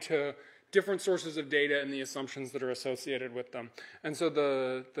tied to different sources of data and the assumptions that are associated with them. And so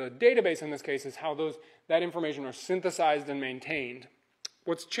the database in this case is how that information are synthesized and maintained.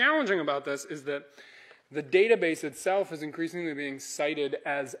 What's challenging about this is that the database itself is increasingly being cited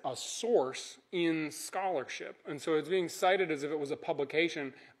as a source in scholarship. And so it's being cited as if it was a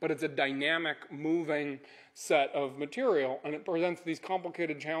publication, but it's a dynamic, moving set of material. And it presents these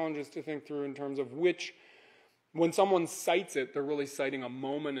complicated challenges to think through in terms of when someone cites it, they're really citing a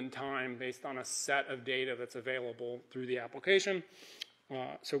moment in time based on a set of data that's available through the application.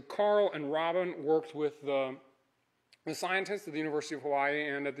 So Carl and Robin worked with the scientists at the University of Hawaii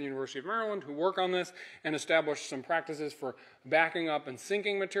and at the University of Maryland who work on this and established some practices for backing up and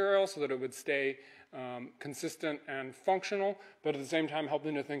syncing material so that it would stay consistent and functional, but at the same time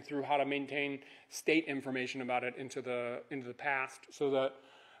helping to think through how to maintain state information about it into the past, so that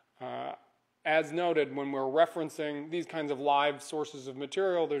as noted, when we're referencing these kinds of live sources of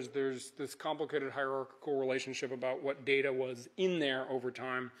material, there's this complicated hierarchical relationship about what data was in there over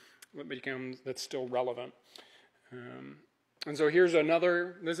time, that's still relevant. And so here's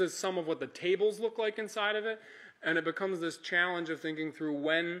this is some of what the tables look like inside of it, and it becomes this challenge of thinking through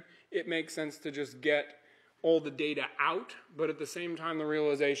when it makes sense to just get all the data out, but at the same time the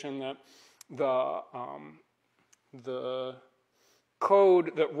realization that the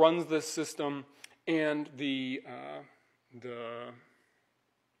code that runs this system and the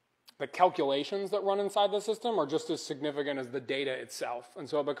calculations that run inside the system are just as significant as the data itself. And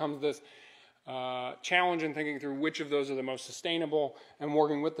so it becomes this challenge in thinking through which of those are the most sustainable and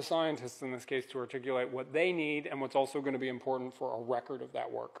working with the scientists in this case to articulate what they need and what's also going to be important for a record of that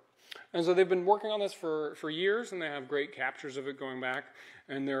work. And so they've been working on this for years, and they have great captures of it going back,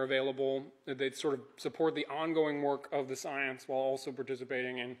 and they're available. They sort of support the ongoing work of the science while also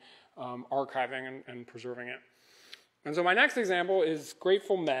participating in archiving and preserving it. And so my next example is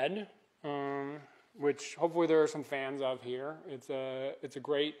Grateful Med, which hopefully there are some fans of here. It's a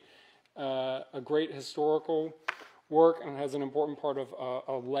great historical work and has an important part of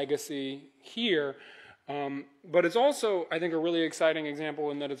a legacy here. But it's also, I think, a really exciting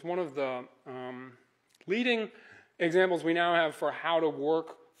example in that it's one of the leading examples we now have for how to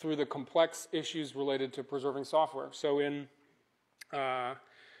work through the complex issues related to preserving software. So in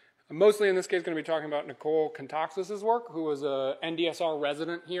I'm mostly in this case going to be talking about Nicole Contoxis' work, who was a NDSR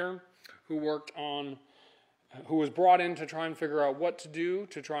resident here, who was brought in to try and figure out what to do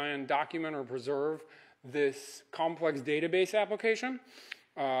to try and document or preserve this complex database application.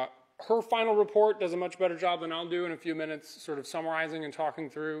 Her final report does a much better job than I'll do in a few minutes, sort of summarizing and talking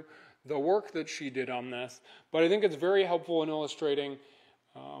through the work that she did on this. But I think it's very helpful in illustrating,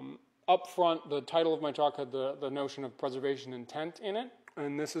 up front, the title of my talk had the notion of preservation intent in it,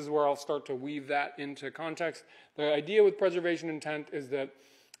 and this is where I'll start to weave that into context. The idea with preservation intent is that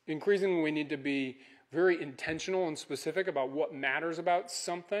increasingly we need to be very intentional and specific about what matters about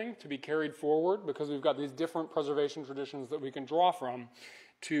something to be carried forward, because we've got these different preservation traditions that we can draw from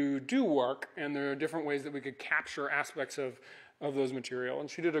to do work, and there are different ways that we could capture aspects of those material. And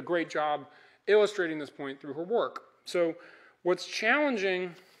she did a great job illustrating this point through her work. So what's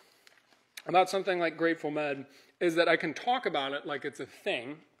challenging about something like Grateful Med is that I can talk about it like it's a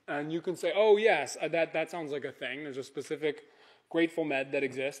thing, and you can say, oh yes, that sounds like a thing. There's a specific Grateful Med that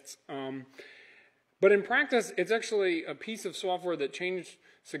exists. But in practice, it's actually a piece of software that changed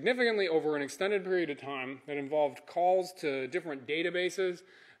significantly over an extended period of time that involved calls to different databases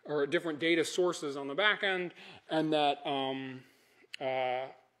or different data sources on the back end, and that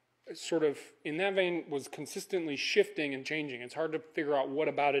sort of, in that vein, was consistently shifting and changing. It's hard to figure out what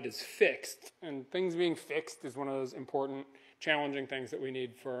about it is fixed, and things being fixed is one of those important, challenging things that we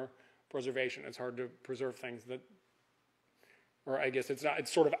need for preservation. It's hard to preserve things that, or I guess it's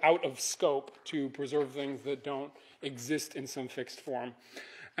sort of out of scope to preserve things that don't exist in some fixed form.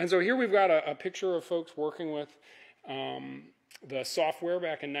 And so here we've got a picture of folks working with the software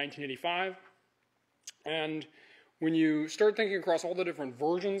back in 1985. And when you start thinking across all the different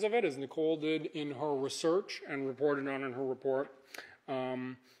versions of it, as Nicole did in her research and reported on in her report,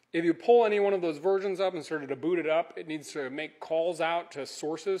 if you pull any one of those versions up and started to boot it up, it needs to make calls out to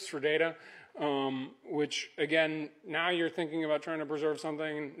sources for data. Which, again, now you're thinking about trying to preserve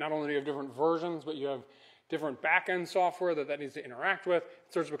something, not only do you have different versions, but you have different back-end software that needs to interact with.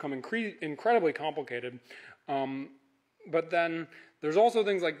 It starts to become incredibly complicated. But then there's also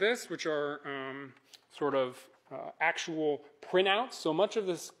things like this, which are sort of actual printouts. So much of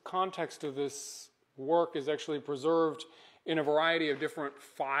this context of this work is actually preserved in a variety of different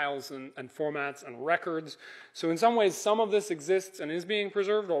files and formats and records. So in some ways, some of this exists and is being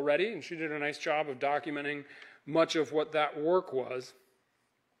preserved already, and she did a nice job of documenting much of what that work was.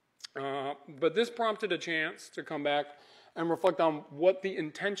 But this prompted a chance to come back and reflect on what the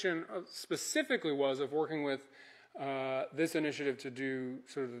intention specifically was of working with this initiative to do.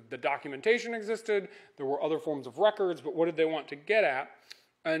 Sort of the documentation existed, there were other forms of records, but what did they want to get at?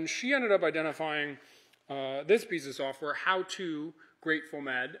 And she ended up identifying this piece of software, How To Grateful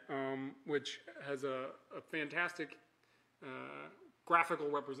Med, which has a fantastic graphical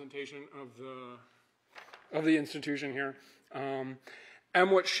representation of the institution here.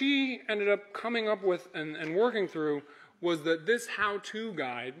 And what she ended up coming up with and working through was that this how-to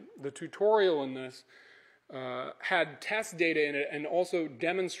guide, the tutorial in this, had test data in it and also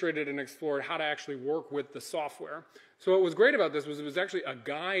demonstrated and explored how to actually work with the software. So what was great about this was it was actually a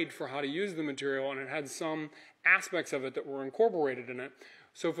guide for how to use the material, and it had some aspects of it that were incorporated in it.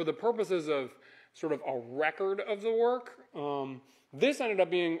 So for the purposes of sort of a record of the work, this ended up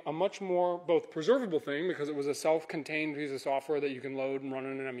being a much more both preservable thing, because it was a self-contained piece of software that you can load and run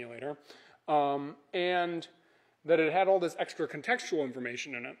in an emulator, and that it had all this extra contextual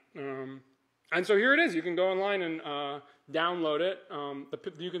information in it. And so here it is. You can go online and download it.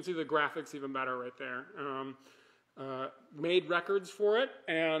 You can see the graphics even better right there. Made records for it,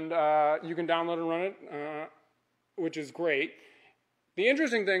 and you can download and run it, which is great. The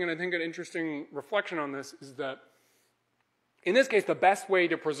interesting thing, and I think an interesting reflection on this, is that in this case, the best way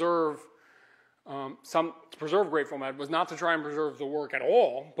to preserve Grateful Med was not to try and preserve the work at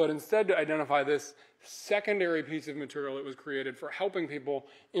all, but instead to identify this secondary piece of material that was created for helping people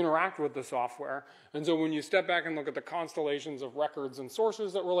interact with the software. And so when you step back and look at the constellations of records and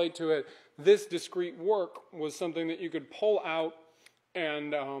sources that relate to it, this discrete work was something that you could pull out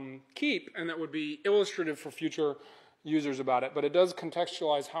and keep, and that would be illustrative for future users about it. But it does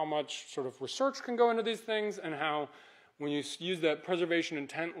contextualize how much sort of research can go into these things, and how when you use that preservation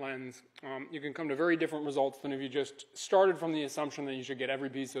intent lens, you can come to very different results than if you just started from the assumption that you should get every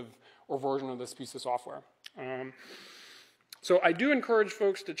piece of or version of this piece of software. So I do encourage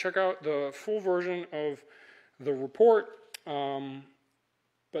folks to check out the full version of the report,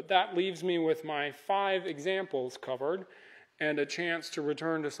 but that leaves me with my 5 examples covered and a chance to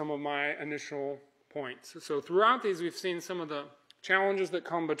return to some of my initial points. So throughout these, we've seen some of the challenges that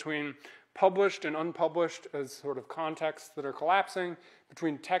come between published and unpublished as sort of contexts that are collapsing,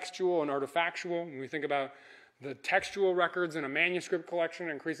 between textual and artifactual. When we think about the textual records in a manuscript collection,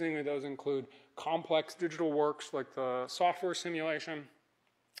 increasingly those include complex digital works like the software simulation,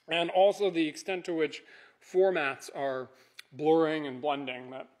 and also the extent to which formats are blurring and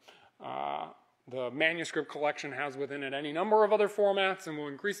blending that the manuscript collection has within it any number of other formats, and will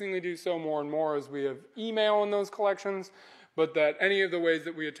increasingly do so more and more as we have email in those collections, but that any of the ways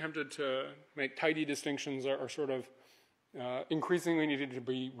that we attempted to make tidy distinctions are sort of increasingly needed to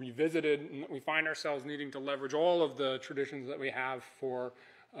be revisited, and that we find ourselves needing to leverage all of the traditions that we have for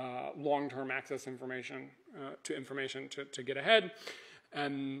long-term access information to get ahead.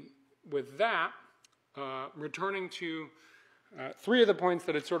 And with that, returning to three of the points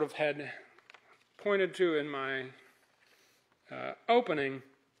that it sort of had pointed to in my opening,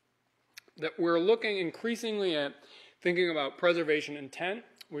 that we're looking increasingly at thinking about preservation intent,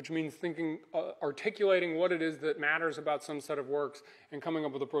 which means articulating what it is that matters about some set of works and coming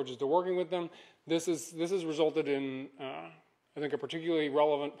up with approaches to working with them. This has resulted in, I think a particularly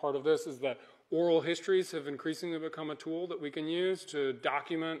relevant part of this is that oral histories have increasingly become a tool that we can use to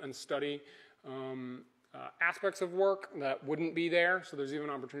document and study aspects of work that wouldn't be there. So there's even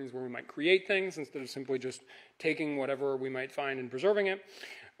opportunities where we might create things instead of simply just taking whatever we might find and preserving it.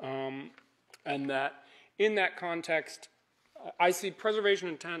 And that in that context, I see preservation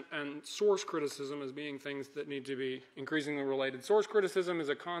intent and source criticism as being things that need to be increasingly related. Source criticism is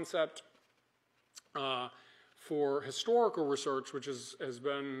a concept for historical research, which has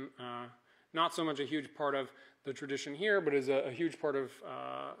been not so much a huge part of the tradition here, but is a huge part of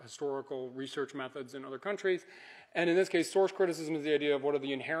historical research methods in other countries. And in this case, source criticism is the idea of what are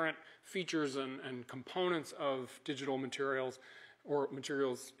the inherent features and components of digital materials, or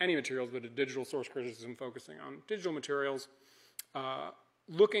materials, any materials, but a digital source criticism focusing on digital materials,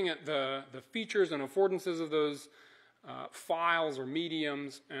 looking at the features and affordances of those files or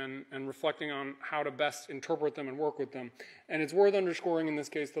mediums and reflecting on how to best interpret them and work with them. And it's worth underscoring in this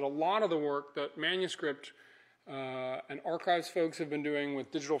case that a lot of the work that manuscript and archives folks have been doing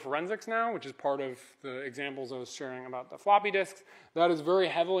with digital forensics now, which is part of the examples I was sharing about the floppy disks, that is very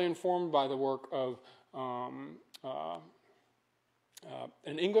heavily informed by the work of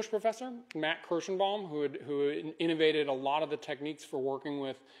an English professor, Matt Kirschenbaum, who innovated a lot of the techniques for working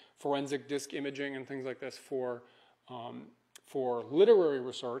with forensic disk imaging and things like this for literary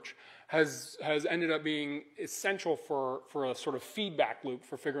research, has ended up being essential for a sort of feedback loop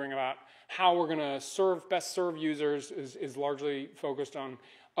for figuring out how we're going to best serve users is largely focused on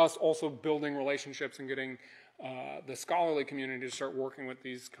us also building relationships and getting the scholarly community to start working with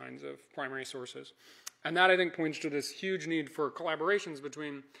these kinds of primary sources. And that, I think, points to this huge need for collaborations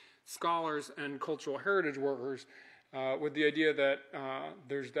between scholars and cultural heritage workers with the idea that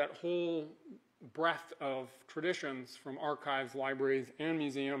there's that whole breadth of traditions from archives, libraries, and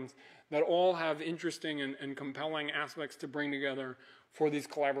museums that all have interesting and compelling aspects to bring together for these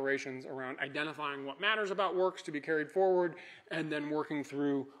collaborations around identifying what matters about works to be carried forward and then working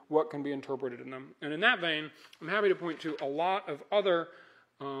through what can be interpreted in them. And in that vein, I'm happy to point to a lot of other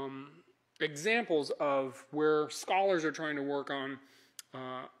examples of where scholars are trying to work on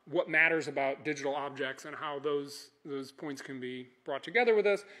what matters about digital objects and how those points can be brought together with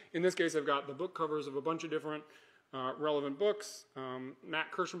us. In this case, I've got the book covers of a bunch of different relevant books.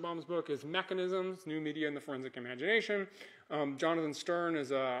 Matt Kirschenbaum's book is Mechanisms, New Media in the Forensic Imagination. Jonathan Stern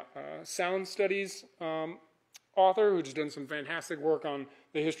is a sound studies author who's done some fantastic work on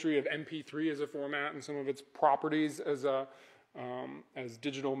the history of MP3 as a format and some of its properties as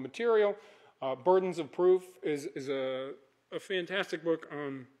digital material. Burdens of Proof is a fantastic book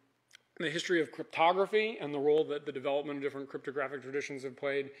on the history of cryptography and the role that the development of different cryptographic traditions have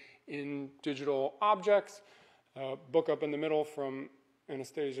played in digital objects. Book up in the middle from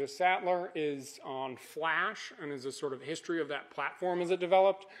Anastasia Sattler is on Flash and is a sort of history of that platform as it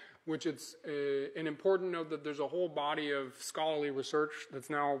developed, which it's an important note that there's a whole body of scholarly research that's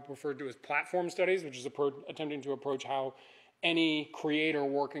now referred to as platform studies, which is attempting to approach how any creator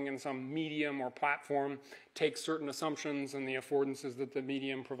working in some medium or platform takes certain assumptions and the affordances that the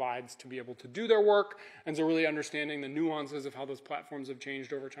medium provides to be able to do their work. And so really understanding the nuances of how those platforms have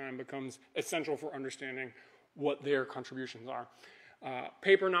changed over time becomes essential for understanding what their contributions are.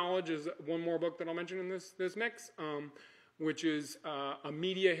 Paper Knowledge is one more book that I'll mention in this mix, which is a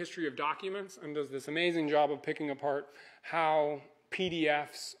media history of documents and does this amazing job of picking apart how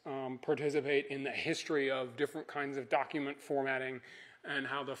PDFs participate in the history of different kinds of document formatting and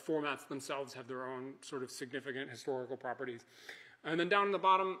how the formats themselves have their own sort of significant historical properties. And then down in the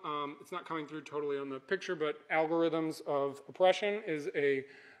bottom, it's not coming through totally on the picture, but Algorithms of Oppression is a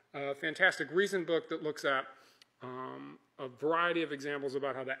a fantastic recent book that looks at a variety of examples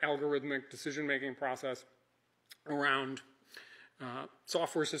about how the algorithmic decision-making process around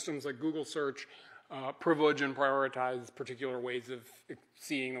software systems like Google search privilege and prioritize particular ways of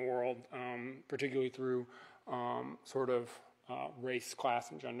seeing the world, particularly through sort of race,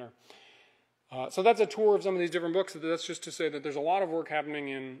 class, and gender. So that's a tour of some of these different books. That's just to say that there's a lot of work happening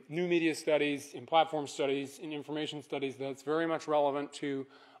in new media studies, in platform studies, in information studies that's very much relevant to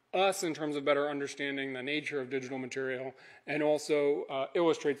us in terms of better understanding the nature of digital material, and also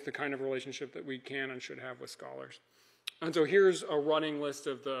illustrates the kind of relationship that we can and should have with scholars. And so here's a running list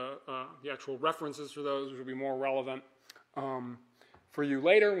of the actual references for those, which will be more relevant for you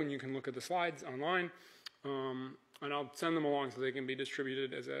later when you can look at the slides online. And I'll send them along so they can be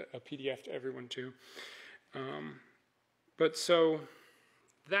distributed as a PDF to everyone too. But so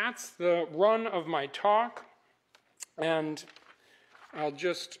that's the run of my talk. And I'll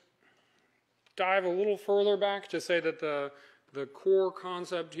just dive a little further back to say that the core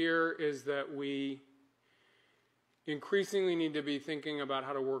concept here is that we increasingly need to be thinking about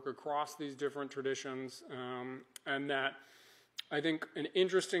how to work across these different traditions, and that I think an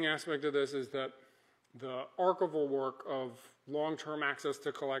interesting aspect of this is that the archival work of long-term access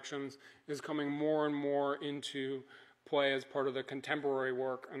to collections is coming more and more into play as part of the contemporary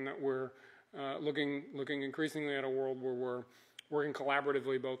work, and that we're looking increasingly at a world where we're working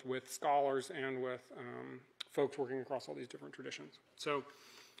collaboratively both with scholars and with folks working across all these different traditions. So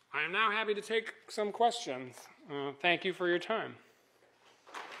I am now happy to take some questions. Thank you for your time.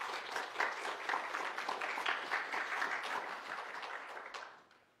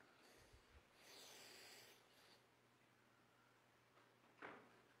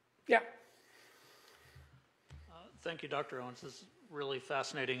 Yeah. Thank you, Dr. Owens. This is really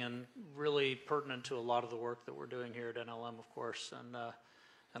fascinating and really pertinent to a lot of the work that we're doing here at NLM, of course, and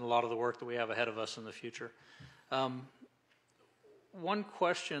a lot of the work that we have ahead of us in the future. One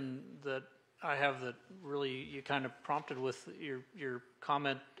question that I have that really you kind of prompted with your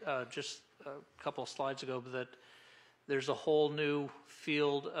comment just a couple of slides ago, but that there's a whole new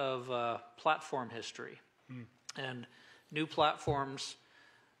field of platform history. And new platforms,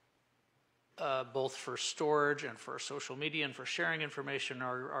 both for storage and for social media and for sharing information,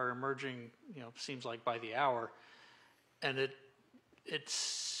 are emerging, seems like by the hour. And it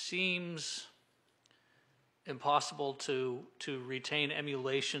seems impossible to retain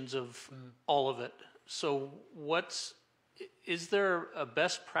emulations of all of it. So is there a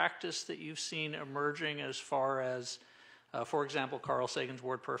best practice that you've seen emerging as far as, for example, Carl Sagan's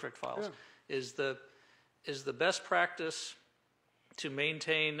WordPerfect files? Yeah. Is the best practice to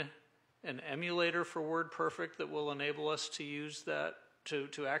maintain an emulator for WordPerfect that will enable us to use that,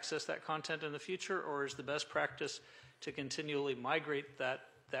 to access that content in the future, or is the best practice to continually migrate that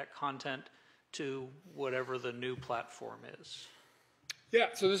content to whatever the new platform is? Yeah,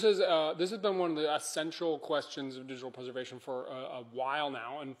 so this has been one of the essential questions of digital preservation for a while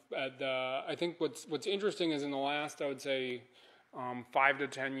now, and I think what's interesting is in the last, I would say, 5 to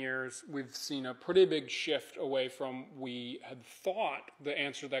 10 years, we've seen a pretty big shift away from, we had thought the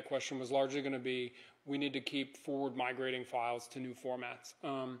answer to that question was largely going to be we need to keep forward migrating files to new formats,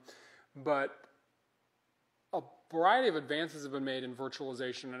 but a variety of advances have been made in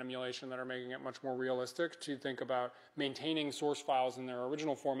virtualization and emulation that are making it much more realistic to think about maintaining source files in their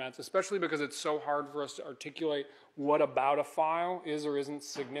original formats, especially because it's so hard for us to articulate what about a file is or isn't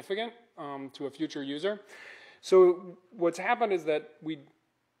significant to a future user. So what's happened is that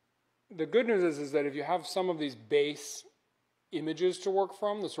the good news is that if you have some of these base images to work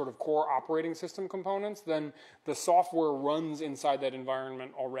from, the sort of core operating system components, then the software runs inside that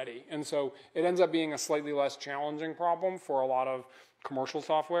environment already. And so it ends up being a slightly less challenging problem for a lot of commercial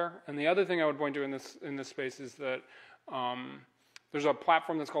software. And the other thing I would point to in this space is that there's a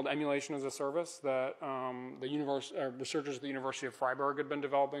platform that's called Emulation as a Service that researchers at the University of Freiburg had been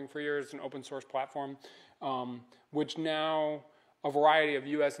developing for years. It's an open source platform, which now a variety of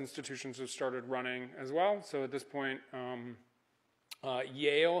US institutions have started running as well. So at this point,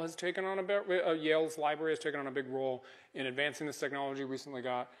 Yale has taken on Yale's library has taken on a big role in advancing this technology. Recently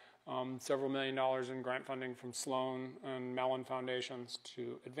got several $1 million in grant funding from Sloan and Mellon foundations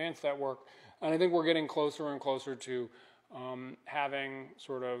to advance that work. And I think we're getting closer and closer to having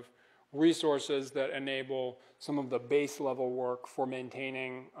sort of resources that enable some of the base level work for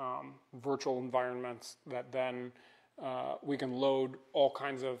maintaining virtual environments that then we can load all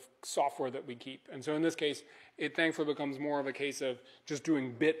kinds of software that we keep. And so in this case, it thankfully becomes more of a case of just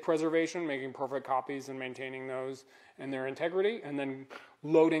doing bit preservation, making perfect copies and maintaining those and their integrity, and then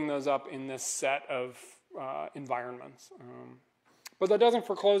loading those up in this set of environments. But that doesn't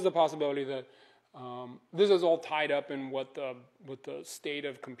foreclose the possibility that this is all tied up in what the state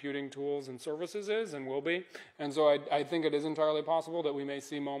of computing tools and services is and will be. And so I think it is entirely possible that we may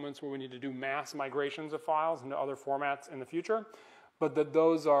see moments where we need to do mass migrations of files into other formats in the future, but that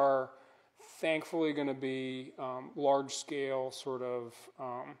those are thankfully going to be large-scale sort of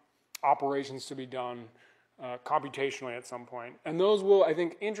operations to be done computationally at some point. And those will, I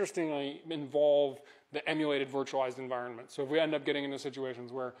think, interestingly involve the emulated virtualized environment. So if we end up getting into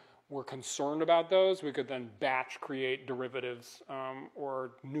situations where we're concerned about those, we could then batch create derivatives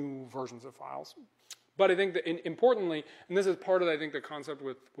or new versions of files. But I think that importantly, and this is part of, I think, the concept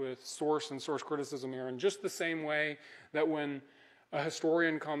with source and source criticism here, in just the same way that when a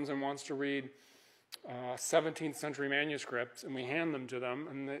historian comes and wants to read 17th century manuscripts and we hand them to them,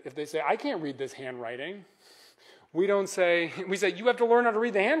 and if they say, I can't read this handwriting, we say, you have to learn how to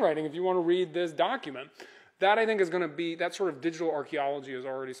read the handwriting if you want to read this document. That, I think, is going to be, that sort of digital archaeology is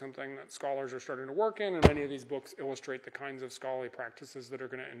already something that scholars are starting to work in, and many of these books illustrate the kinds of scholarly practices that are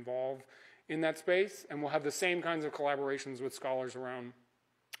going to involve in that space, and we'll have the same kinds of collaborations with scholars around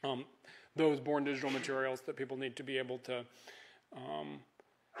those born digital materials that people need to be able to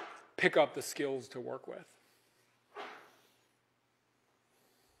pick up the skills to work with.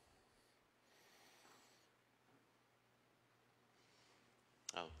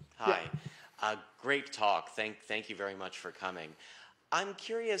 Oh, hi. Yeah. Great talk. Thank you very much for coming. I'm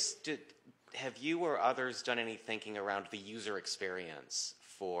curious, have you or others done any thinking around the user experience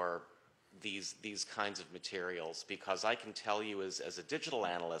for these kinds of materials? Because I can tell you as a digital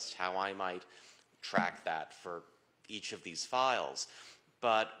analyst how I might track that for each of these files.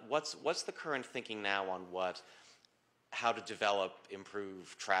 But what's the current thinking now on how to develop,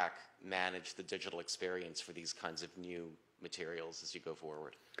 improve, track, manage the digital experience for these kinds of new materials as you go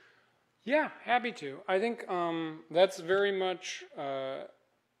forward? Yeah, happy to. I think that's very much an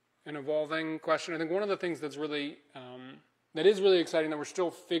evolving question. I think one of the things that's really that is really exciting that we're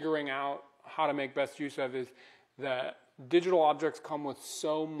still figuring out how to make best use of is that digital objects come with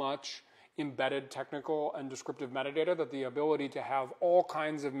so much embedded technical and descriptive metadata that the ability to have all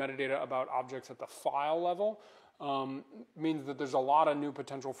kinds of metadata about objects at the file level means that there's a lot of new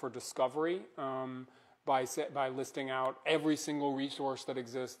potential for discovery by listing out every single resource that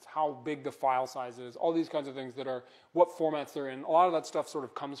exists, how big the file size is, all these kinds of things that are what formats they're in. A lot of that stuff sort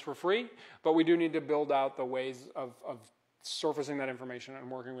of comes for free, but we do need to build out the ways of surfacing that information and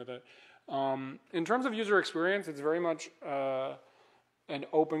working with it. In terms of user experience, it's very much an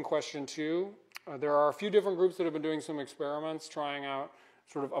open question too. There are a few different groups that have been doing some experiments trying out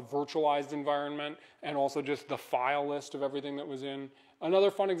sort of a virtualized environment and also just the file list of everything that was in.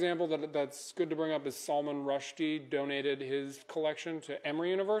 Another fun example that's good to bring up is Salman Rushdie donated his collection to Emory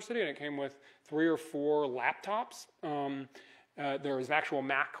University, and it came with 3 or 4 laptops. There was actual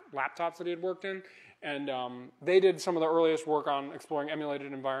Mac laptops that he had worked in, and they did some of the earliest work on exploring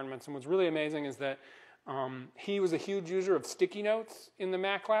emulated environments. And what's really amazing is that he was a huge user of sticky notes in the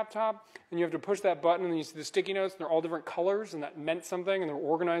Mac laptop, and you have to push that button and you see the sticky notes, and they're all different colors, and that meant something, and they're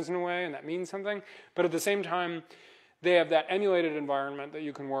organized in a way, and that means something. But at the same time, they have that emulated environment that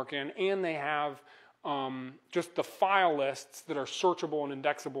you can work in, and they have just the file lists that are searchable and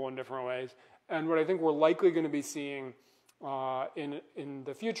indexable in different ways. And what I think we're likely going to be seeing in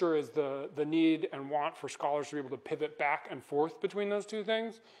the future is the need and want for scholars to be able to pivot back and forth between those two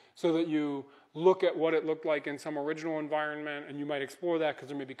things, so that you look at what it looked like in some original environment, and you might explore that because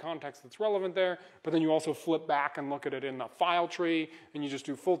there may be context that's relevant there, but then you also flip back and look at it in the file tree, and you just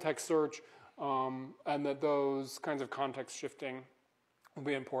do full text search, and that those kinds of context shifting will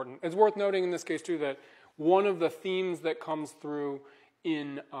be important. It's worth noting in this case too that one of the themes that comes through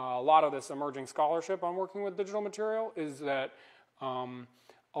in a lot of this emerging scholarship on working with digital material is that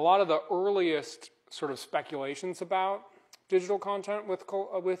a lot of the earliest sort of speculations about digital content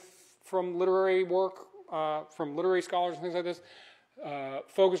from literary work, from literary scholars and things like this,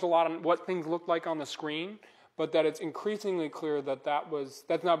 focused a lot on what things looked like on the screen, but that it's increasingly clear that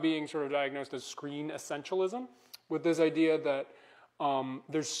that's now being sort of diagnosed as screen essentialism, with this idea that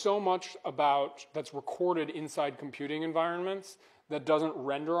there's so much that's recorded inside computing environments that doesn't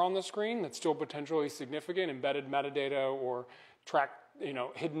render on the screen, that's still potentially significant, embedded metadata or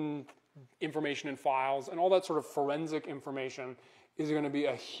hidden information in files, and all that sort of forensic information is going to be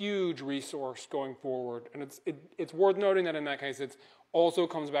a huge resource going forward. And it's worth noting that in that case, it also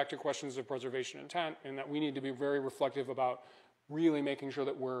comes back to questions of preservation intent, and that we need to be very reflective about really making sure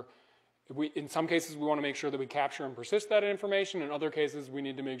that in some cases, we want to make sure that we capture and persist that information. In other cases, we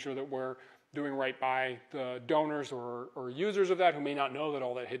need to make sure that we're doing right by the donors or users of that who may not know that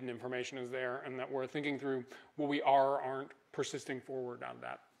all that hidden information is there, and that we're thinking through what we are or aren't persisting forward on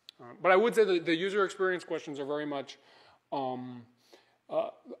that. But I would say that the user experience questions are very much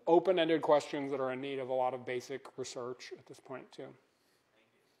open-ended questions that are in need of a lot of basic research at this point, too.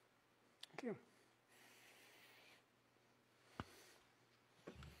 Thank you.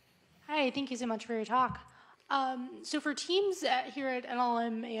 Hi, thank you so much for your talk. So for teams here at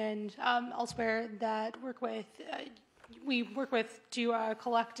NLM and elsewhere that work with, we work with to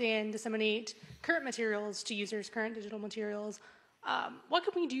collect and disseminate current materials to users, current digital materials. What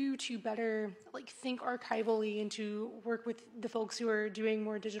can we do to better think archivally and to work with the folks who are doing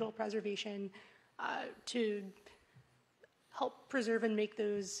more digital preservation to help preserve and make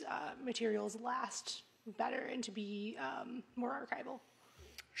those materials last better and to be more archival?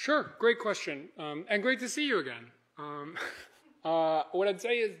 Sure, great question, and great to see you again. What I'd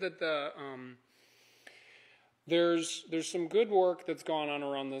say is that there's some good work that's gone on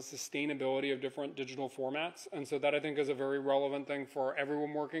around the sustainability of different digital formats, and so that I think is a very relevant thing for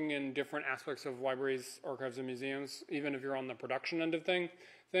everyone working in different aspects of libraries, archives, and museums, even if you're on the production end of things.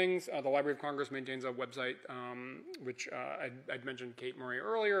 The Library of Congress maintains a website, which I'd mentioned Kate Murray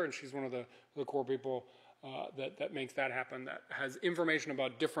earlier, and she's one of the core people that makes that happen, that has information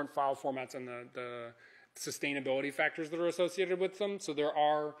about different file formats and the sustainability factors that are associated with them. So there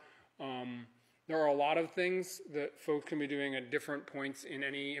are a lot of things that folks can be doing at different points in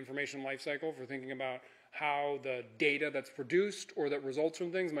any information lifecycle for thinking about how the data that's produced or that results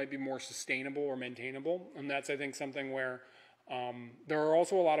from things might be more sustainable or maintainable. And that's, I think, something where there are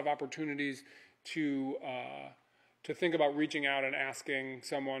also a lot of opportunities to think about reaching out and asking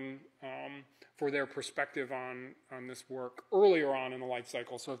someone for their perspective on this work earlier on in the life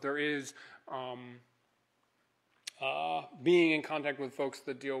cycle. So if there is being in contact with folks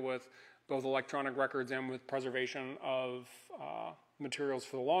that deal with both electronic records and with preservation of materials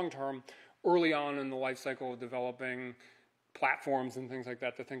for the long term, early on in the life cycle of developing platforms and things like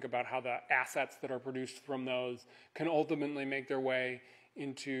that, to think about how the assets that are produced from those can ultimately make their way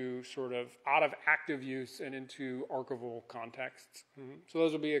into sort of out of active use and into archival contexts. So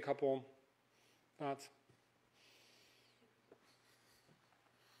those will be a couple thoughts.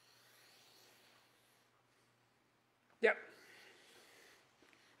 Yep.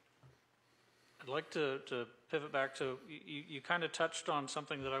 I'd like to pivot back to, you kind of touched on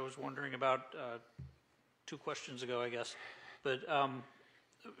something that I was wondering about 2 questions ago, I guess, but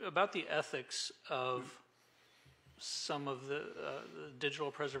about the ethics of some of the digital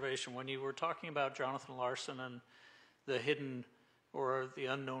preservation. When you were talking about Jonathan Larson and the hidden or the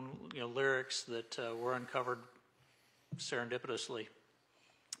unknown lyrics that were uncovered serendipitously,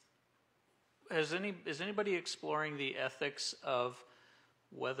 is anybody exploring the ethics of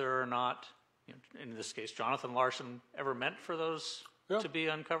whether or not, in this case, Jonathan Larson ever meant for those to be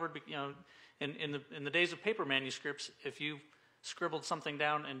uncovered? In the days of paper manuscripts, if you scribbled something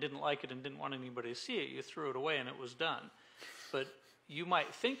down and didn't like it and didn't want anybody to see it, you threw it away and it was done. But you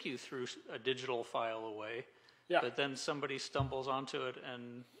might think you threw a digital file away, but then somebody stumbles onto it,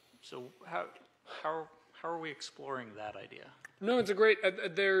 and so how are we exploring that idea? No, it's a great,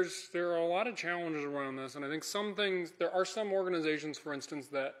 there are a lot of challenges around this, and I think some things, there are some organizations, for instance,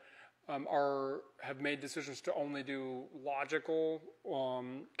 that have made decisions to only do logical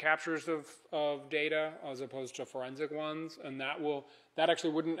captures of data as opposed to forensic ones, and that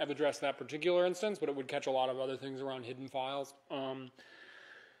actually wouldn't have addressed that particular instance, but it would catch a lot of other things around hidden files.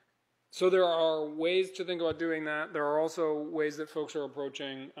 So there are ways to think about doing that. There are also ways that folks are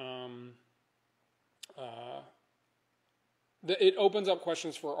approaching. It opens up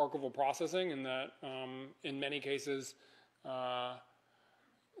questions for archival processing, in that in many cases,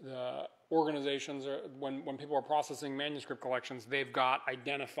 the organizations, when people are processing manuscript collections, they've got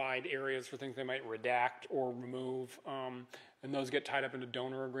identified areas for things they might redact or remove, and those get tied up into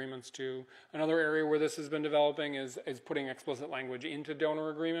donor agreements too. Another area where this has been developing is putting explicit language into donor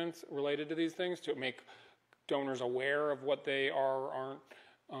agreements related to these things to make donors aware of what they are or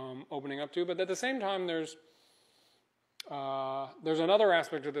aren't opening up to. But at the same time, there's another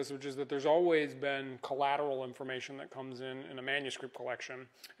aspect of this, which is that there's always been collateral information that comes in a manuscript collection.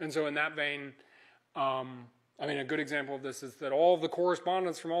 And so in that vein, a good example of this is that all of the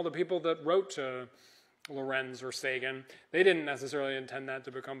correspondence from all the people that wrote to Lorenz or Sagan, they didn't necessarily intend that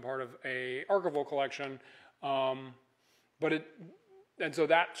to become part of a archival collection, and so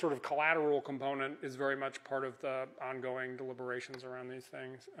that sort of collateral component is very much part of the ongoing deliberations around these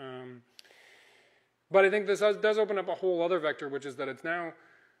things. But I think this does open up a whole other vector, which is that it's now,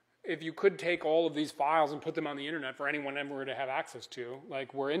 if you could take all of these files and put them on the internet for anyone ever to have access to,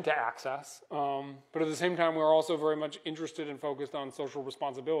 like we're into access, but at the same time we're also very much interested and focused on social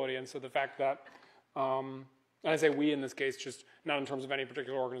responsibility. And so the fact that, and I say we in this case, just not in terms of any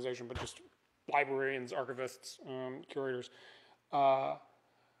particular organization, but just librarians, archivists, curators,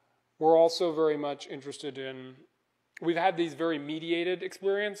 we're also very much interested in, we've had these very mediated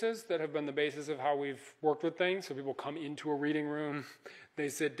experiences that have been the basis of how we've worked with things. So people come into a reading room, they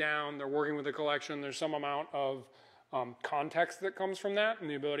sit down, they're working with a collection, there's some amount of context that comes from that, and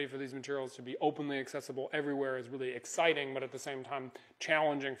the ability for these materials to be openly accessible everywhere is really exciting, but at the same time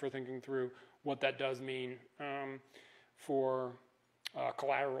challenging for thinking through what that does mean for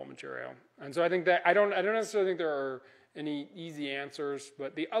collateral material. And so I think that, I don't necessarily think there are any easy answers,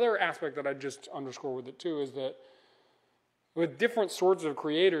 but the other aspect that I'd just underscore with it too is that with different sorts of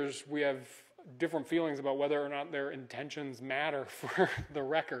creators, we have different feelings about whether or not their intentions matter for the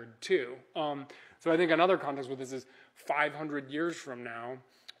record too. So I think another context with this is 500 years from now,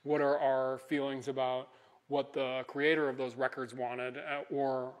 what are our feelings about what the creator of those records wanted,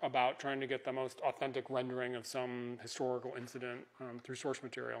 or about trying to get the most authentic rendering of some historical incident through source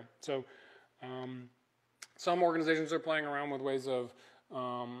material. So some organizations are playing around with ways of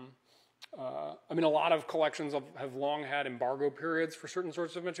I mean, a lot of collections have long had embargo periods for certain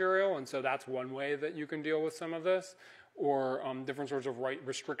sorts of material, and so that's one way that you can deal with some of this, or different sorts of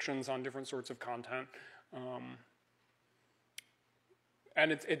restrictions on different sorts of content.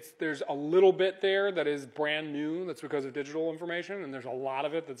 And there's a little bit there that is brand new, that's because of digital information, and there's a lot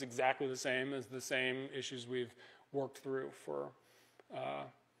of it that's exactly the same as the same issues we've worked through for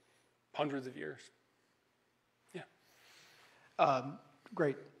hundreds of years. Yeah.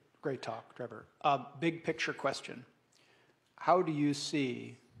 Great talk, Trevor. Big picture question. How do you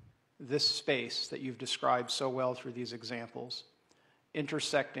see this space that you've described so well through these examples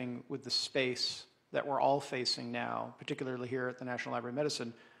intersecting with the space that we're all facing now, particularly here at the National Library of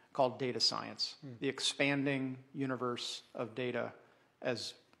Medicine, called data science, the expanding universe of data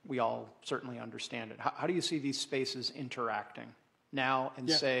as we all certainly understand it? How do you see these spaces interacting now and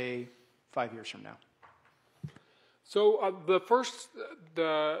say 5 years from now? So at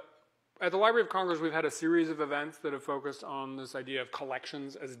the Library of Congress, we've had a series of events that have focused on this idea of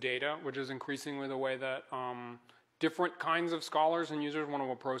collections as data, which is increasingly the way that different kinds of scholars and users want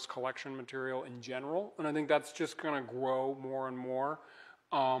to approach collection material in general. And I think that's just going to grow more and more.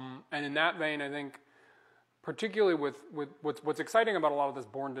 And in that vein, I think particularly with what's exciting about a lot of this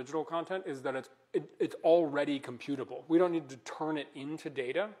born digital content is that it's already computable. We don't need to turn it into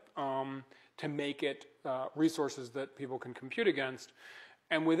data to make it resources that people can compute against.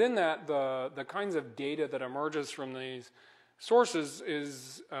 And within that, the kinds of data that emerges from these sources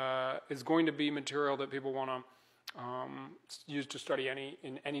is going to be material that people want to use to study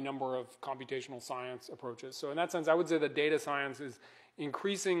in any number of computational science approaches. So in that sense, I would say that data science is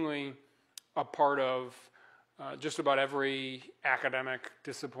increasingly a part of just about every academic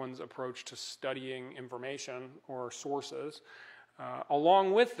discipline's approach to studying information or sources.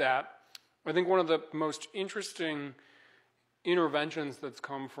 Along with that, I think one of the most interesting interventions that's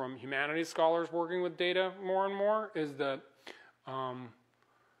come from humanities scholars working with data more and more is that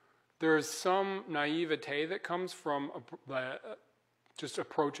there's some naivete that comes from just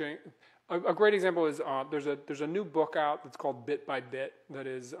approaching. A great example is there's a new book out that's called Bit by Bit that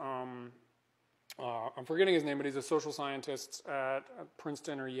is, I'm forgetting his name, but he's a social scientist at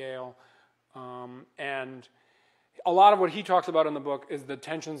Princeton or Yale, and a lot of what he talks about in the book is the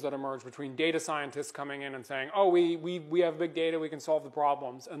tensions that emerge between data scientists coming in and saying, oh, we have big data, we can solve the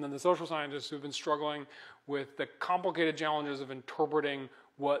problems, and then the social scientists who've been struggling with the complicated challenges of interpreting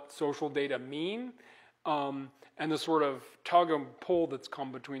what social data mean, and the sort of tug and pull that's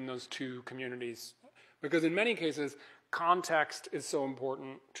come between those two communities. Because in many cases, context is so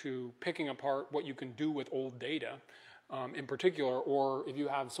important to picking apart what you can do with old data. In particular, or if you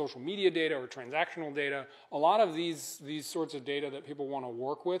have social media data or transactional data, a lot of these sorts of data that people want to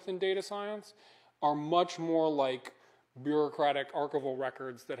work with in data science are much more like bureaucratic archival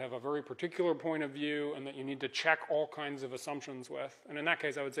records that have a very particular point of view and that you need to check all kinds of assumptions with. And in that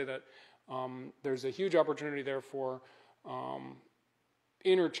case, I would say that there's a huge opportunity there for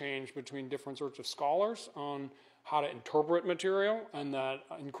interchange between different sorts of scholars on how to interpret material, and that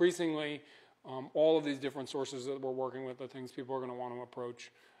increasingly all of these different sources that we're working with are things people are going to want to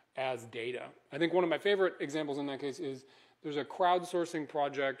approach as data. I think one of my favorite examples in that case is there's a crowdsourcing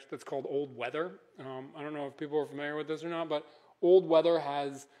project that's called Old Weather. I don't know if people are familiar with this or not, but Old Weather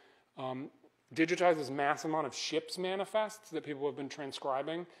has digitized this mass amount of ships manifests that people have been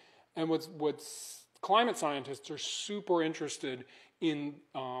transcribing. And what's climate scientists are super interested in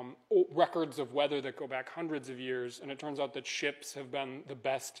records of weather that go back hundreds of years, and it turns out that ships have been the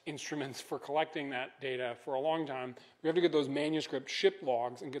best instruments for collecting that data for a long time. We have to get those manuscript ship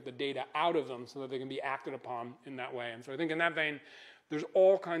logs and get the data out of them so that they can be acted upon in that way. And so I think in that vein, there's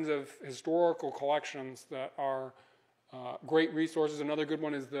all kinds of historical collections that are great resources. Another good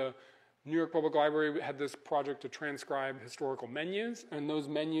one is the New York Public Library had this project to transcribe historical menus, and those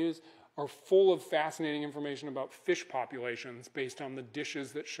menus are full of fascinating information about fish populations based on the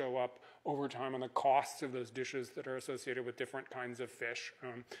dishes that show up over time and the costs of those dishes that are associated with different kinds of fish.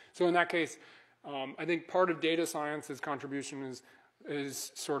 So in that case, I think part of data science's contribution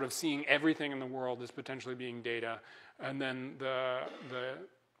is sort of seeing everything in the world as potentially being data. And then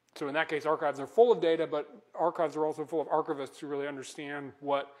so in that case, archives are full of data, but archives are also full of archivists who really understand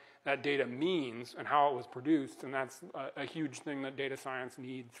what that data means and how it was produced, and that's a huge thing that data science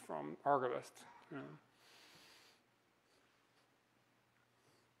needs from archivists. Yeah.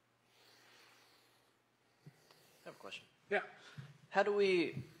 I have a question. Yeah. How do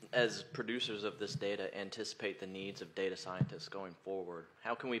we, as producers of this data, anticipate the needs of data scientists going forward?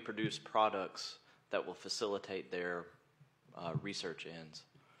 How can we produce products that will facilitate their research ends?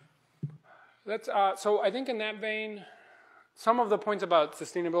 That's so I think in that vein, some of the points about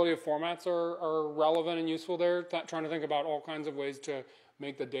sustainability of formats are relevant and useful there. Trying to think about all kinds of ways to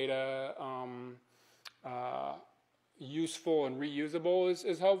make the data useful and reusable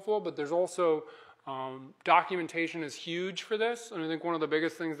is helpful. But there's also documentation is huge for this. And I think one of the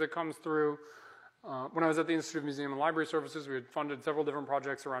biggest things that comes through when I was at the Institute of Museum and Library Services, we had funded several different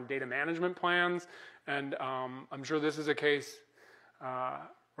projects around data management plans. And I'm sure this is a case,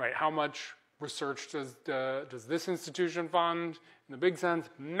 right? How much research does this institution fund? In the big sense,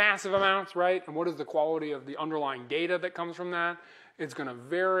 massive amounts, right? And what is the quality of the underlying data that comes from that? It's going to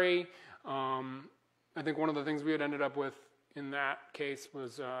vary. I think one of the things we had ended up with in that case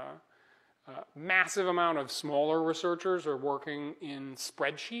was a massive amount of smaller researchers are working in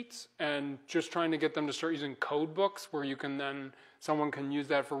spreadsheets and just trying to get them to start using code books where you can then, someone can use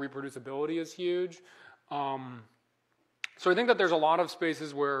that for reproducibility is huge. So I think that there's a lot of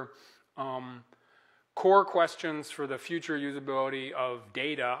spaces where core questions for the future usability of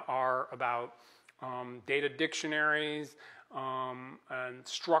data are about data dictionaries and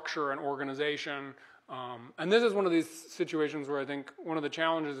structure and organization. And this is one of these situations where I think one of the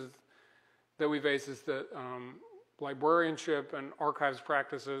challenges that we face is that librarianship and archives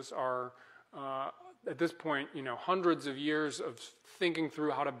practices are, at this point, hundreds of years of thinking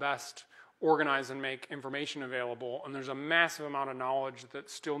through how to best organize and make information available, and there's a massive amount of knowledge that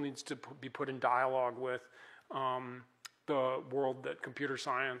still needs to be put in dialogue with the world that computer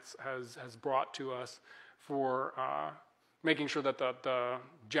science has brought to us for making sure that the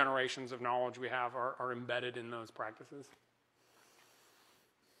generations of knowledge we have are embedded in those practices.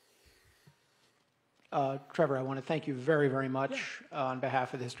 Trevor, I want to thank you very, very much on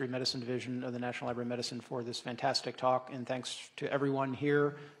behalf of the History of Medicine Division of the National Library of Medicine for this fantastic talk, and thanks to everyone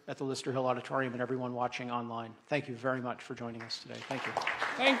here at the Lister Hill Auditorium and everyone watching online. Thank you very much for joining us today. Thank you.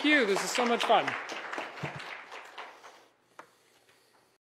 Thank you. This is so much fun.